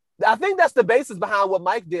 I think that's the basis behind what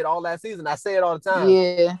Mike did all last season. I say it all the time.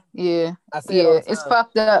 Yeah. I say it all the time. It's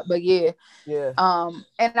fucked up, but yeah. And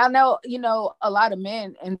I know, a lot of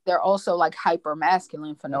men, and they're also like hyper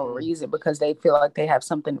masculine for no reason because they feel like they have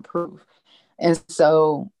something to prove. And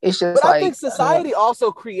so it's just but I think society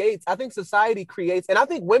also creates, and I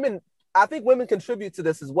think women contribute to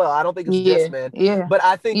this as well. I don't think it's just men. Yeah. But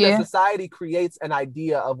I think that society creates an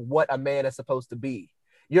idea of what a man is supposed to be.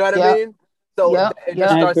 You know what I mean? So it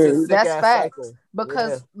just starts this sick ass cycle.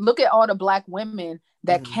 Because look at all the Black women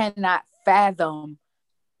that cannot fathom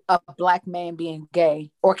a Black man being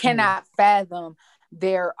gay or cannot fathom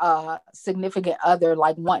their significant other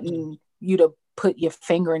like wanting you to put your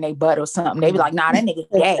finger in their butt or something. They be like, nah, that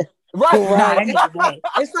nigga gay. Right.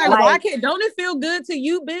 It's like why don't it feel good to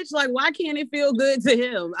you, bitch? Like, why can't it feel good to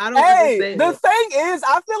him? I don't understand. The thing is,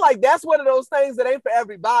 I feel like that's one of those things that ain't for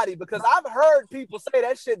everybody because I've heard people say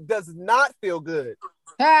that shit does not feel good.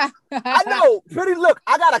 I know. Look,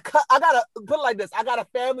 I gotta put it like this. I got a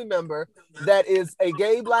family member that is a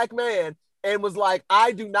gay Black man, and was like,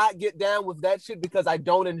 I do not get down with that shit because I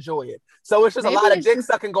don't enjoy it. So it's just Maybe a lot of it's dick just-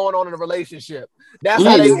 sucking going on in a relationship. That's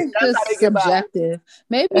how Maybe they. it's That's how just they get by. subjective.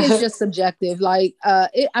 Maybe it's just subjective. Like,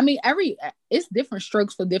 it's different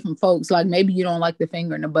strokes for different folks. Like, maybe you don't like the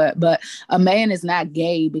finger in the butt, but a man is not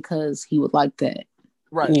gay because he would like that.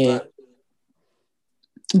 Right. Yeah. Right.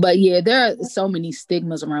 But yeah, there are so many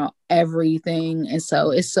stigmas around everything, and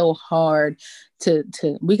so it's so hard to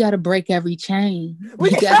we got to break every chain.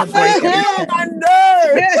 We got to break every Oh, chain. my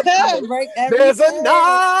nerves. Break There's a everything.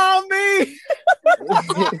 Nami.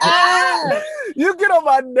 You get on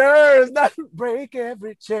my nerves. Not break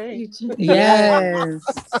every chain. Yes.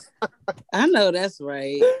 I know that's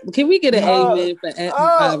right. Can we get an amen for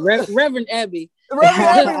Reverend Abby? Reverend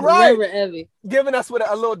Abby, right? Reverend Abby. Giving us with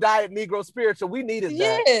a little diet Negro spiritual. We needed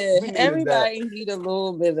that. Yeah, We needed everybody need a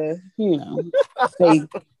little bit of, faith.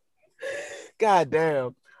 God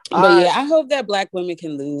damn. But yeah, I hope that Black women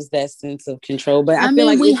can lose that sense of control. But I feel mean,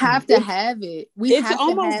 like we have to have it. It's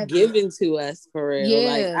almost given to us for real.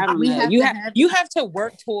 Yeah, like I don't know. You have to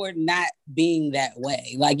work toward not being that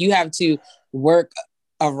way. Like you have to work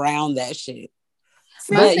around that shit.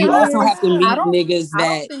 But you also have to meet niggas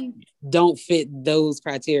that don't fit those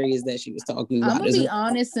criteria that she was talking about. I'm gonna be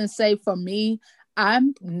honest and say, for me,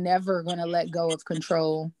 I'm never gonna let go of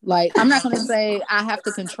control. Like, I'm not gonna say I have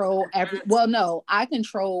to control I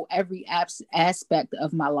control every aspect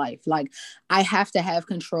of my life. Like, I have to have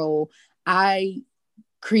control. I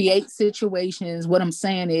create situations. What I'm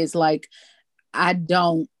saying is, like, I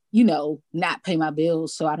don't, not pay my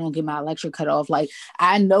bills so I don't get my electric cut off. Like,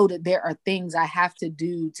 I know that there are things I have to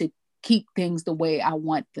do to keep things the way I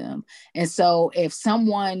want them. And so if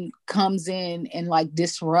someone comes in and like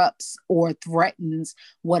disrupts or threatens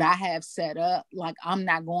what I have set up, like, I'm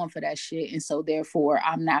not going for that shit. And so therefore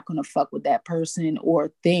I'm not going to fuck with that person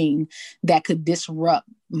or thing that could disrupt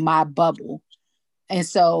my bubble. And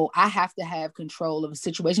so I have to have control of a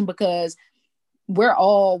situation because we're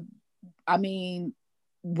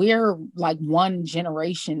like one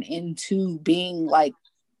generation into being like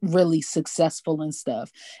really successful and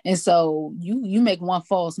stuff. And so you make one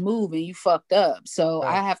false move and you fucked up. So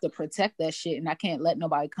right. I have to protect that shit, and I can't let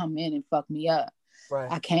nobody come in and fuck me up.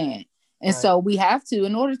 Right. I can't. And so we have to,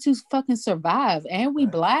 in order to fucking survive. And we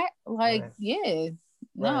Black, like,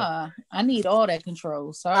 nah, I need all that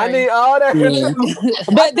control. Sorry. I need all that control.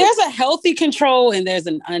 But there's a healthy control and there's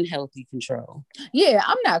an unhealthy control. Yeah,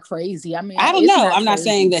 I'm not crazy. I mean, I don't know. I'm not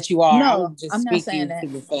saying that you are. No, I'm just I'm not speaking saying to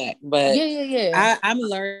the fact. But yeah. I'm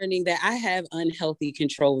learning that I have unhealthy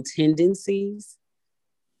control tendencies.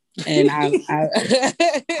 And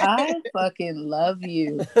I fucking love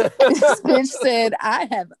you. This bitch said I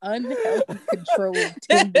have unhealthy control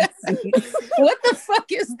tendencies. What the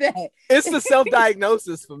fuck is that? It's the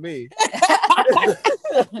self-diagnosis for me.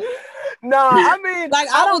 No, I mean, like,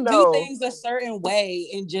 I will don't know. do things a certain way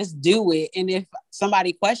and just do it. And if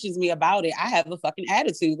somebody questions me about it, I have a fucking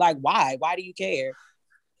attitude. Like, why? Why do you care?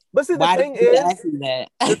 But see, the thing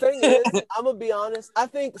is, I'm gonna be honest. I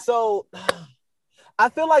think so. I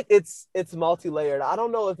feel like it's multi-layered. I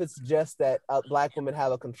don't know if it's just that Black women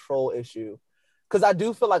have a control issue, because I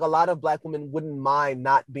do feel like a lot of Black women wouldn't mind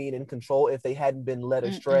not being in control if they hadn't been led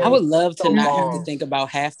astray. I would love to not have to think about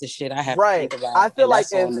half the shit I have to think about. I feel like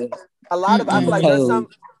it's a lot of. I feel like there's some.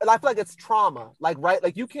 I feel like it's trauma. Like, right,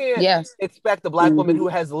 like you can't expect a Black woman who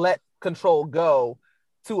has let control go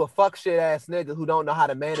to a fuck shit ass nigga who don't know how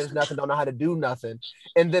to manage nothing, don't know how to do nothing,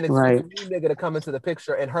 and then expect a new nigga to come into the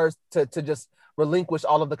picture and her to just relinquish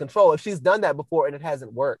all of the control if she's done that before and it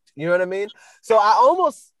hasn't worked. You know what I mean? So I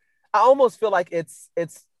almost feel like it's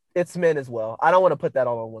men as well. I don't want to put that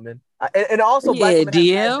all on women. And also Black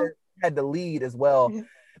women had the lead as well.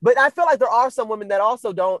 But I feel like there are some women that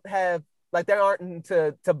also don't have, like, they aren't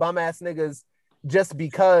into bum ass niggas just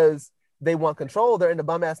because they want control. They're into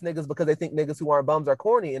bum ass niggas because they think niggas who aren't bums are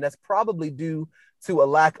corny, and that's probably due to a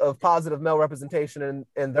lack of positive male representation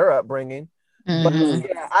in their upbringing. But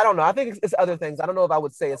yeah, I don't know. I think it's other things. I don't know if I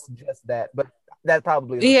would say it's just that, but that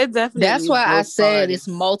probably is. Yeah, definitely. That's why I said it's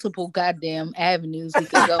multiple goddamn avenues we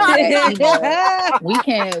can go.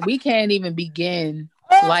 We can't even begin.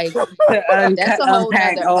 Like, that's a whole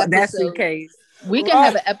other episode. That's the case. We can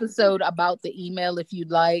have an episode about the email if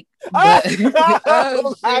you'd like. But...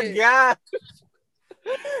 oh my God.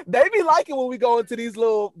 They be liking when we go into these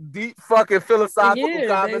little deep fucking philosophical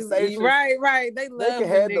conversations. Right. They love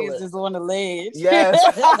when niggas just on the ledge.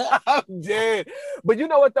 Yes. I'm dead. But you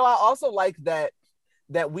know what though? I also like that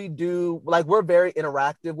we do, like, we're very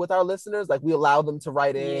interactive with our listeners. Like, we allow them to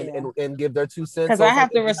write in and give their 2 cents. Because I have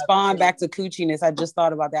to respond back to Coochie-ness. I just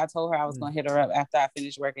thought about that. I told her I was going to hit her up after I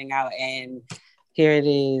finished working out, and here it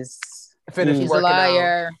is. Finish She's a working out.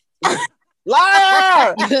 liar.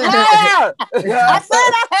 Liar! Liar! I said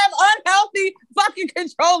I have unhealthy fucking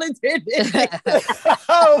controlling tendencies.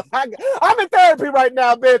 Oh my God. I'm in therapy right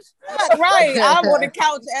now, bitch. Right. I'm on the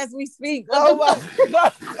couch as we speak. Oh my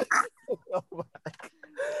God. Oh my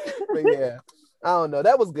God. But yeah, I don't know.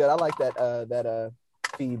 That was good. I like that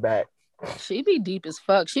feedback. She be deep as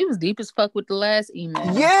fuck. She was deep as fuck with the last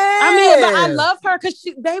email. Yeah. I mean, but I love her because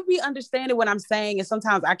they be understanding what I'm saying, and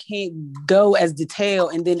sometimes I can't go as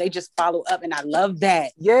detailed, and then they just follow up, and I love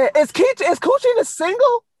that. Yeah. Is Coochie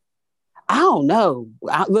single? I don't know.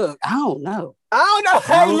 I don't know. I don't know. I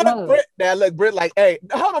Hey, don't look, know. Britt. Now, look, Britt, like, hey,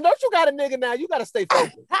 hold on. Don't you got a nigga now? You got to stay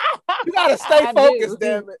focused. You got to stay I focused, do.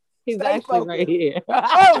 damn it. He's Stay actually focused. right here.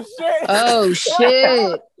 Oh, shit. Oh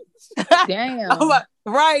shit. Damn. I'm like,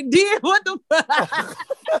 right, dear. What the fuck?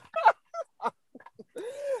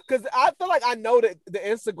 Because I feel like I know that the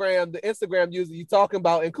Instagram user you talking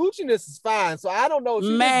about, and Coochiness is fine. So I don't know. If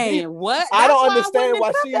she Man, what? I don't That's understand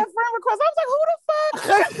why why she. that friend request. I was like, who the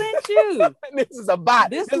fuck sent you? This is a bot.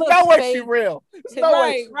 This There's looks no way she fake. real. There's no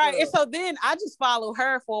way she Right. real. And so then I just followed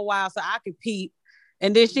her for a while so I could peep.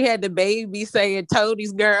 And then she had the baby saying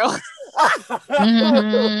Toadie's girl.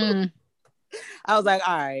 Mhm. I was like,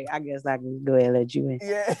 all right, I guess I can go ahead and let you in.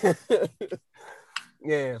 Yeah.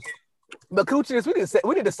 Yeah. But Coochiness,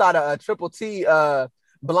 we need to start a triple T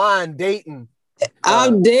blind dating.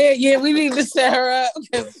 I'm dead. Yeah, we need to set her up.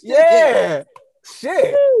 Yeah.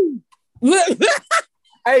 Shit. Look.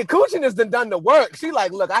 Hey, Coochiness done the work. She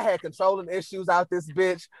like, look, I had controlling issues out this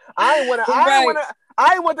bitch. I ain't want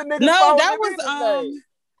the niggas. No,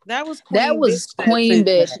 that was Queen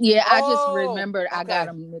Bitch. Yeah, I just Oh, remembered I got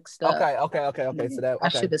them mixed up. Okay. So that I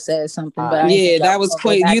should have said something, All but right. I ain't Yeah, think I that was was gonna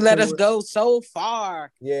Queen. go back You let to us it. go so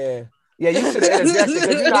far. Yeah. Yeah, you should have interjected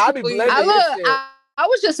because you know I be blending I this look. shit. I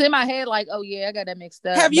was just in my head like, oh yeah, I got that mixed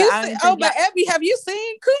up. Have But you I seen? didn't Oh, think but y'all- Abby, have you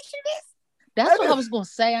seen Coochiness? that's what I was gonna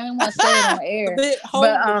say. I didn't want to say it on air. Hold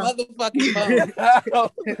the motherfucking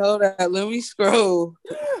phone. Hold on, let me scroll.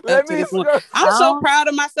 Let me scroll. I'm so proud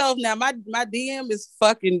of myself now. My DM is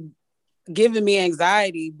fucking giving me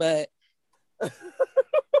anxiety, but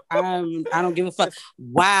I don't give a fuck.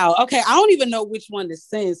 Wow. Okay, I don't even know which one to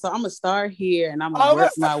send, so I'm gonna start here and I'm gonna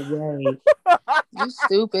work my way. You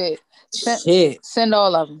stupid. Shit. Send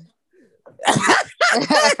all of them.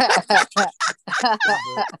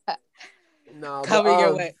 No,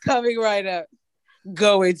 Coming right up.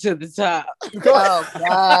 Going to the top. Oh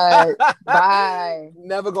God. Bye.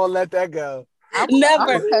 Never gonna let that go.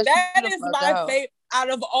 Never. cuss That you the is fuck my out. favorite. Out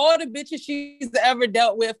of all the bitches she's ever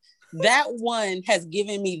dealt with, that one has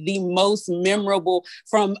given me the most memorable,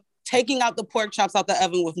 from taking out the pork chops out the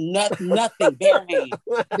oven with nothing, bare hand.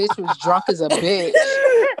 Bitch was drunk as a bitch.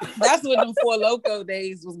 That's when them Four Loco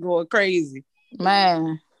days was going crazy.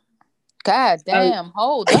 Man. God damn.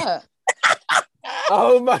 Hold up.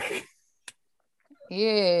 Oh my.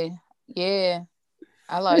 Yeah.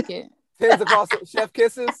 I like it. Hands across chef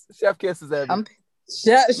kisses. Chef kisses, Abby.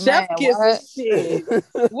 Chef Man, kisses what?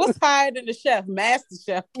 shit. What's higher than the chef? Master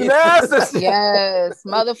Chef kisses. Master Chef. Yes.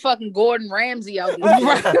 Motherfucking Gordon Ramsay out this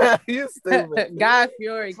bitch. You stupid. Guy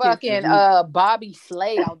Fieri Fucking kisses. Bobby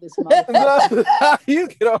Slay out this motherfucker. You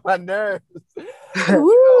get on my nerves.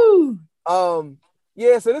 Woo.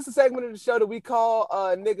 Yeah, so this is a segment of the show that we call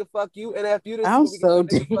nigga fuck you, NFU. This I'm is so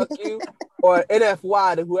nigga fuck you, or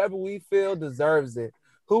NFY, to whoever we feel deserves it.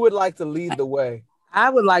 Who would like to lead the way? I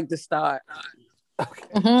would like to start.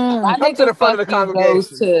 Mhm. My Come to the nigga front of the fuck you goes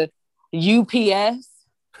congregation. to UPS.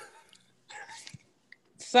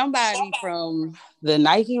 Somebody from the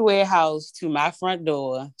Nike warehouse to my front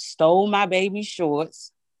door stole my baby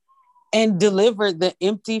shorts and delivered the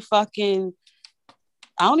empty fucking,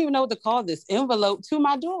 I don't even know what to call this, envelope to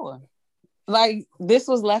my door. Like, this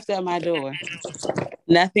was left at my door.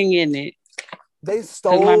 Nothing in it. They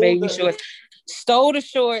stole Took my baby shorts. Stole the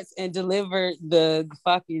shorts and delivered the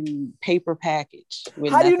fucking paper package.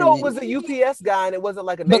 How do you know it nothing was in a UPS guy and it wasn't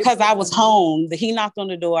like a Because neighbor? I was home. He knocked on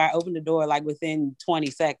the door. I opened the door like within 20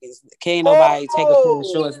 seconds. Can't nobody take a pair of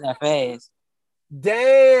shorts that fast.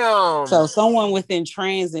 Damn. So someone within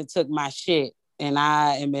transit took my shit and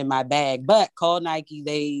I am in my bag. But call Nike,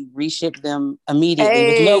 they reshipped them immediately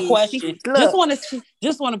with no question.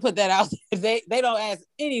 Just want to put that out. They don't ask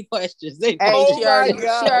any questions. They Hey, Oh she my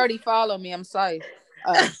God. already followed me. I'm sorry.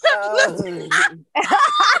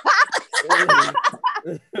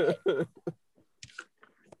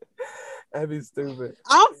 Abby's stupid.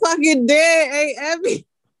 I'm fucking dead, hey Abby.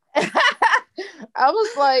 I was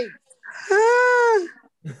like,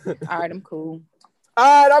 all right, I'm cool.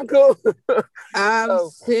 All right, I'm cool. I'm Oh.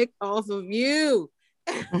 sick off of you.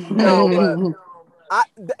 No, but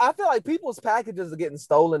I feel like people's packages are getting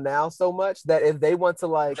stolen now so much that if they want to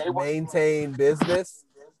like maintain business,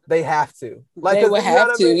 they have to. Like they would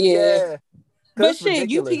have to, yeah. But shit,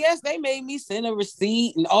 ridiculous. UPS, they made me send a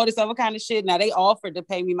receipt and all this other kind of shit. Now they offered to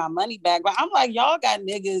pay me my money back, but I'm like, y'all got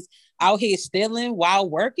niggas out here stealing while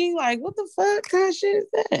working. Like, what the fuck kind of shit is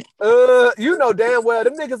that? You know damn well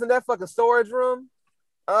them niggas in that fucking storage room.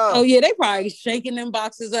 Oh yeah, they probably shaking them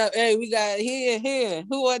boxes up. Hey, we got here.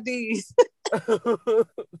 Who are these?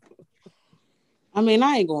 I mean,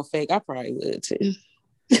 I ain't gonna fake. I probably would too.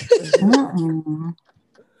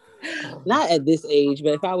 Not at this age,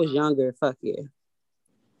 but if I was younger, fuck yeah.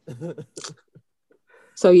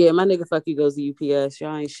 So yeah, my nigga fuck you goes to UPS.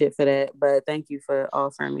 Y'all ain't shit for that, but thank you for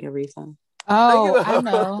offering me a refund. Oh, I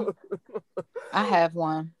know. I have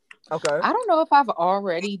one. Okay. I don't know if I've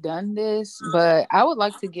already done this, but I would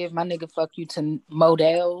like to give my nigga fuck you to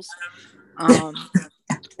Modell's.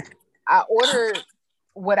 I ordered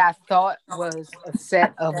what I thought was a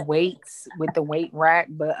set of weights with the weight rack,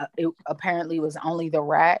 but it apparently was only the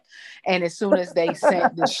rack. And as soon as they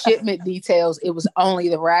sent the shipment details, it was only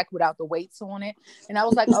the rack without the weights on it. And I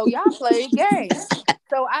was like, oh, y'all played games.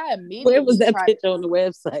 So I immediately Where was that picture on the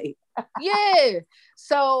website? Yeah.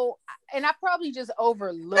 So, and I probably just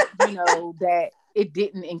overlooked, that it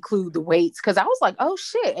didn't include the weights because I was like, oh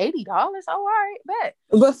shit, $80. Oh, all right, bet.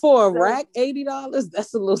 But for a rack, $80,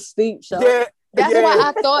 that's a little steep, Sean. Yeah. That's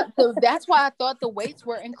why I thought the weights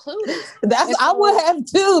were included. I would have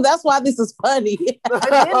too. That's why this is funny. And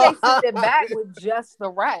then they sent it back with just the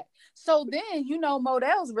rack. So then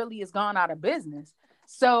Modell's really has gone out of business.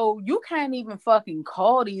 So you can't even fucking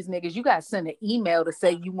call these niggas. You gotta send an email to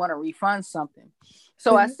say you want to refund something.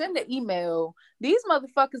 So I send an email. These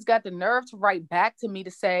motherfuckers got the nerve to write back to me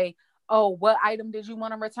to say, oh, what item did you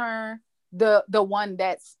want to return? The one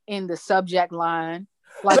that's in the subject line.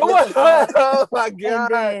 Like, oh my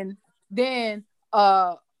god! And then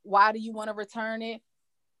why do you want to return it?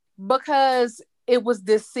 Because it was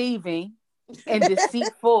deceiving and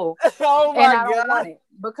deceitful. Oh my and I god! don't want it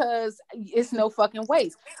because it's no fucking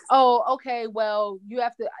waste. Oh, okay. Well, you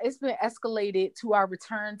have to. It's been escalated to our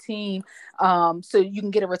return team, so you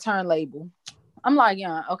can get a return label. I'm like,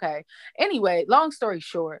 yeah, okay. Anyway, long story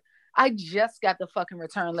short, I just got the fucking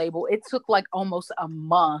return label. It took like almost a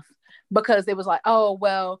month. Because it was like, oh,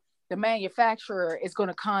 well, the manufacturer is going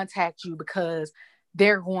to contact you because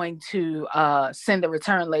they're going to send the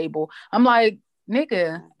return label. I'm like,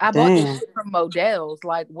 nigga, I bought this shit from Modell's.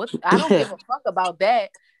 Like, what? I don't give a fuck about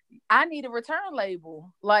that. I need a return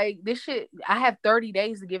label. Like, this shit, I have 30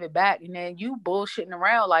 days to give it back. And then you bullshitting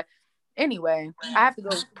around. Like, anyway, I have to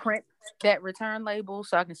go print that return label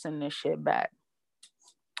so I can send this shit back.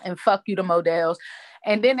 And fuck you to Modell's.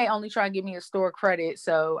 And then they only try and give me a store credit.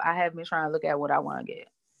 So I have been trying to look at what I want to get.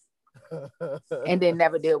 And then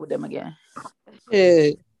never deal with them again. Yeah.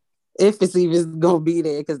 If it's even going to be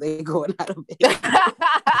there because they going out of it.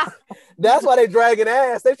 That's why they dragging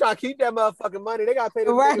ass. They trying to keep that motherfucking money. They got to pay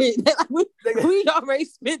the right. We already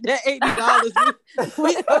spent that $80.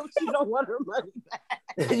 We hope you don't want her money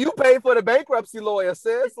back. You paid for the bankruptcy lawyer,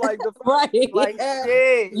 sis. Like the right. Like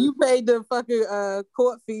shit. You paid the fucking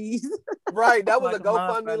court fees. Right. That was like a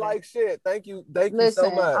GoFundMe like shit. Thank you. Listen, you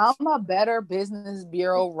so much. I'm a Better Business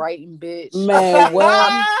Bureau writing bitch. Man,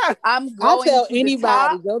 well, I'm going I'll tell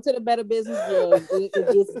anybody, go to the Better Business Bureau. It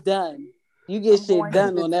gets done. You get shit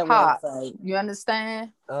done on that website. You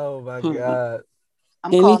understand? Oh my god.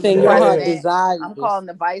 Anything your heart desires. I'm calling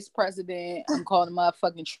the vice president. I'm calling the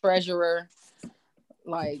motherfucking treasurer.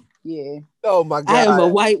 Like, yeah. Oh my god. I am a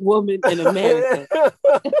white woman in America.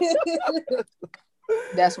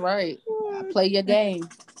 That's right. Play your game.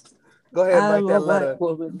 Go ahead and write that letter.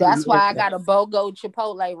 That's why I got a BOGO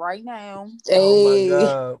Chipotle right now. Hey.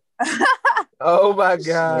 Oh my god. Oh my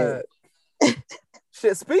god.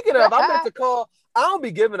 Shit. Speaking of, I meant to call. I don't be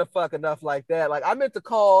giving a fuck enough like that. Like I meant to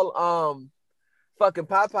call fucking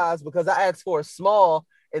Popeyes because I asked for a small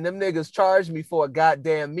and them niggas charged me for a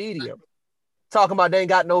goddamn medium. Talking about they ain't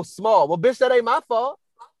got no small. Well, bitch, that ain't my fault.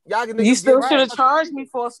 Y'all can you still should have charged me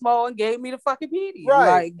for a small and gave me the fucking medium.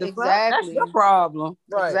 Right. Like, exactly. That's your problem.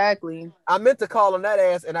 Right. Exactly. I meant to call on that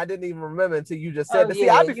ass and I didn't even remember until you just said that. See,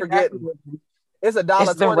 I be forgetting. It's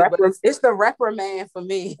 $1.20. It's the reprimand for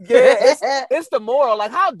me. Yeah, it's the moral. Like,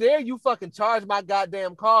 how dare you fucking charge my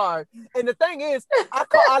goddamn card? And the thing is,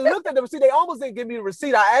 I looked at the receipt. They almost didn't give me the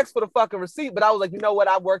receipt. I asked for the fucking receipt, but I was like, you know what?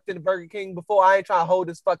 I worked in Burger King before. I ain't trying to hold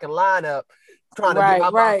this fucking line up, trying to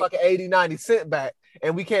get my fucking 80, 90 cent back.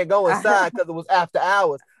 And we can't go inside because it was after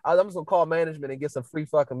hours. I'm just gonna call management and get some free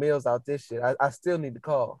fucking meals out this shit. I still need to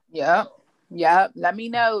call. Yeah. Let me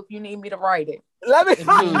know if you need me to write it. Let me.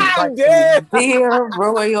 I'm dead. Dear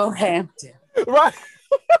Royal Hampton. Right.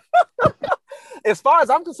 As far as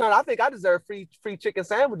I'm concerned, I think I deserve free chicken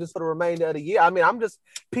sandwiches for the remainder of the year. I mean, I'm just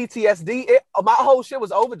PTSD. My whole shit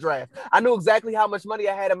was overdraft. I knew exactly how much money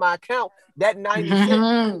I had in my account. That 90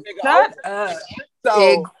 cents. Shut up.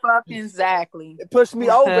 So fucking exactly. It pushed me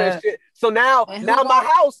over and shit. So now my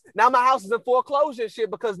house is in foreclosure and shit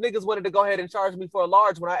because niggas wanted to go ahead and charge me for a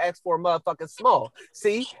large when I asked for a motherfucking small.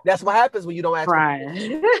 See, that's what happens when you don't ask.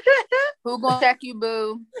 Right. Who gonna check you,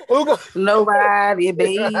 boo? Nobody,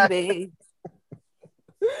 baby.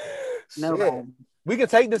 Nobody. We can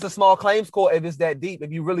take this to small claims court if it's that deep.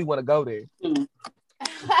 If you really want to go there.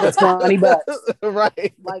 That's $20,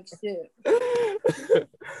 right? Like shit.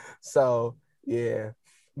 So yeah.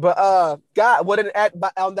 But God,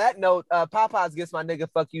 on that note, Popeyes gets my nigga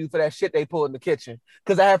fuck you for that shit they pulled in the kitchen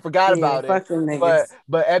because I had forgot about it.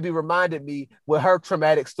 But Abby reminded me with her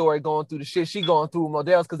traumatic story going through the shit she going through with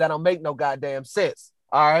Models because that don't make no goddamn sense.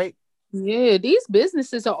 All right. Yeah, these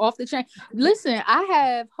businesses are off the chain. Listen,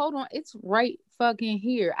 hold on, it's right fucking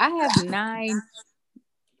here. I have 9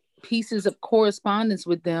 pieces of correspondence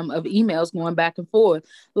with them of emails going back and forth.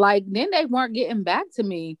 Like, then they weren't getting back to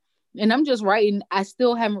me. And I'm just writing, I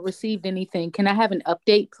still haven't received anything. Can I have an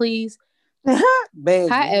update, please?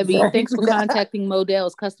 Hi, Abby. Thanks for contacting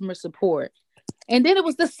Modell's customer support. And then it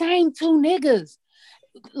was the same 2 niggas.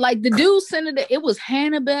 Like, the dude sent it was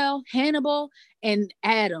Hannibal, and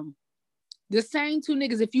Adam. The same 2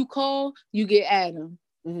 niggas. If you call, you get Adam.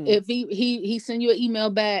 Mm-hmm. If he send you an email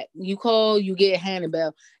back, you call, you get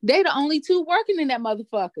Hannibal. They the only 2 working in that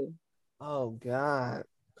motherfucker. Oh God.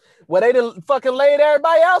 Well, they done fucking laid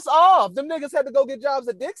everybody else off. Them niggas had to go get jobs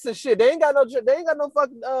at Dixon. Shit, they ain't got no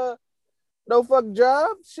fucking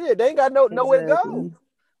job. Shit, they ain't got nowhere to go.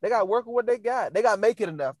 They got to work with what they got. They got to make it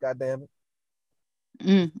enough. Goddamn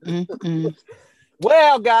it.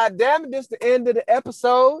 Well, goddamn it, this is the end of the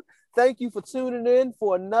episode. Thank you for tuning in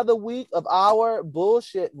for another week of our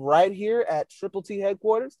bullshit right here at Triple T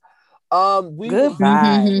headquarters. We will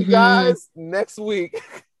see you guys next week.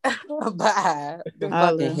 Bye. The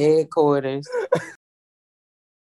fucking headquarters.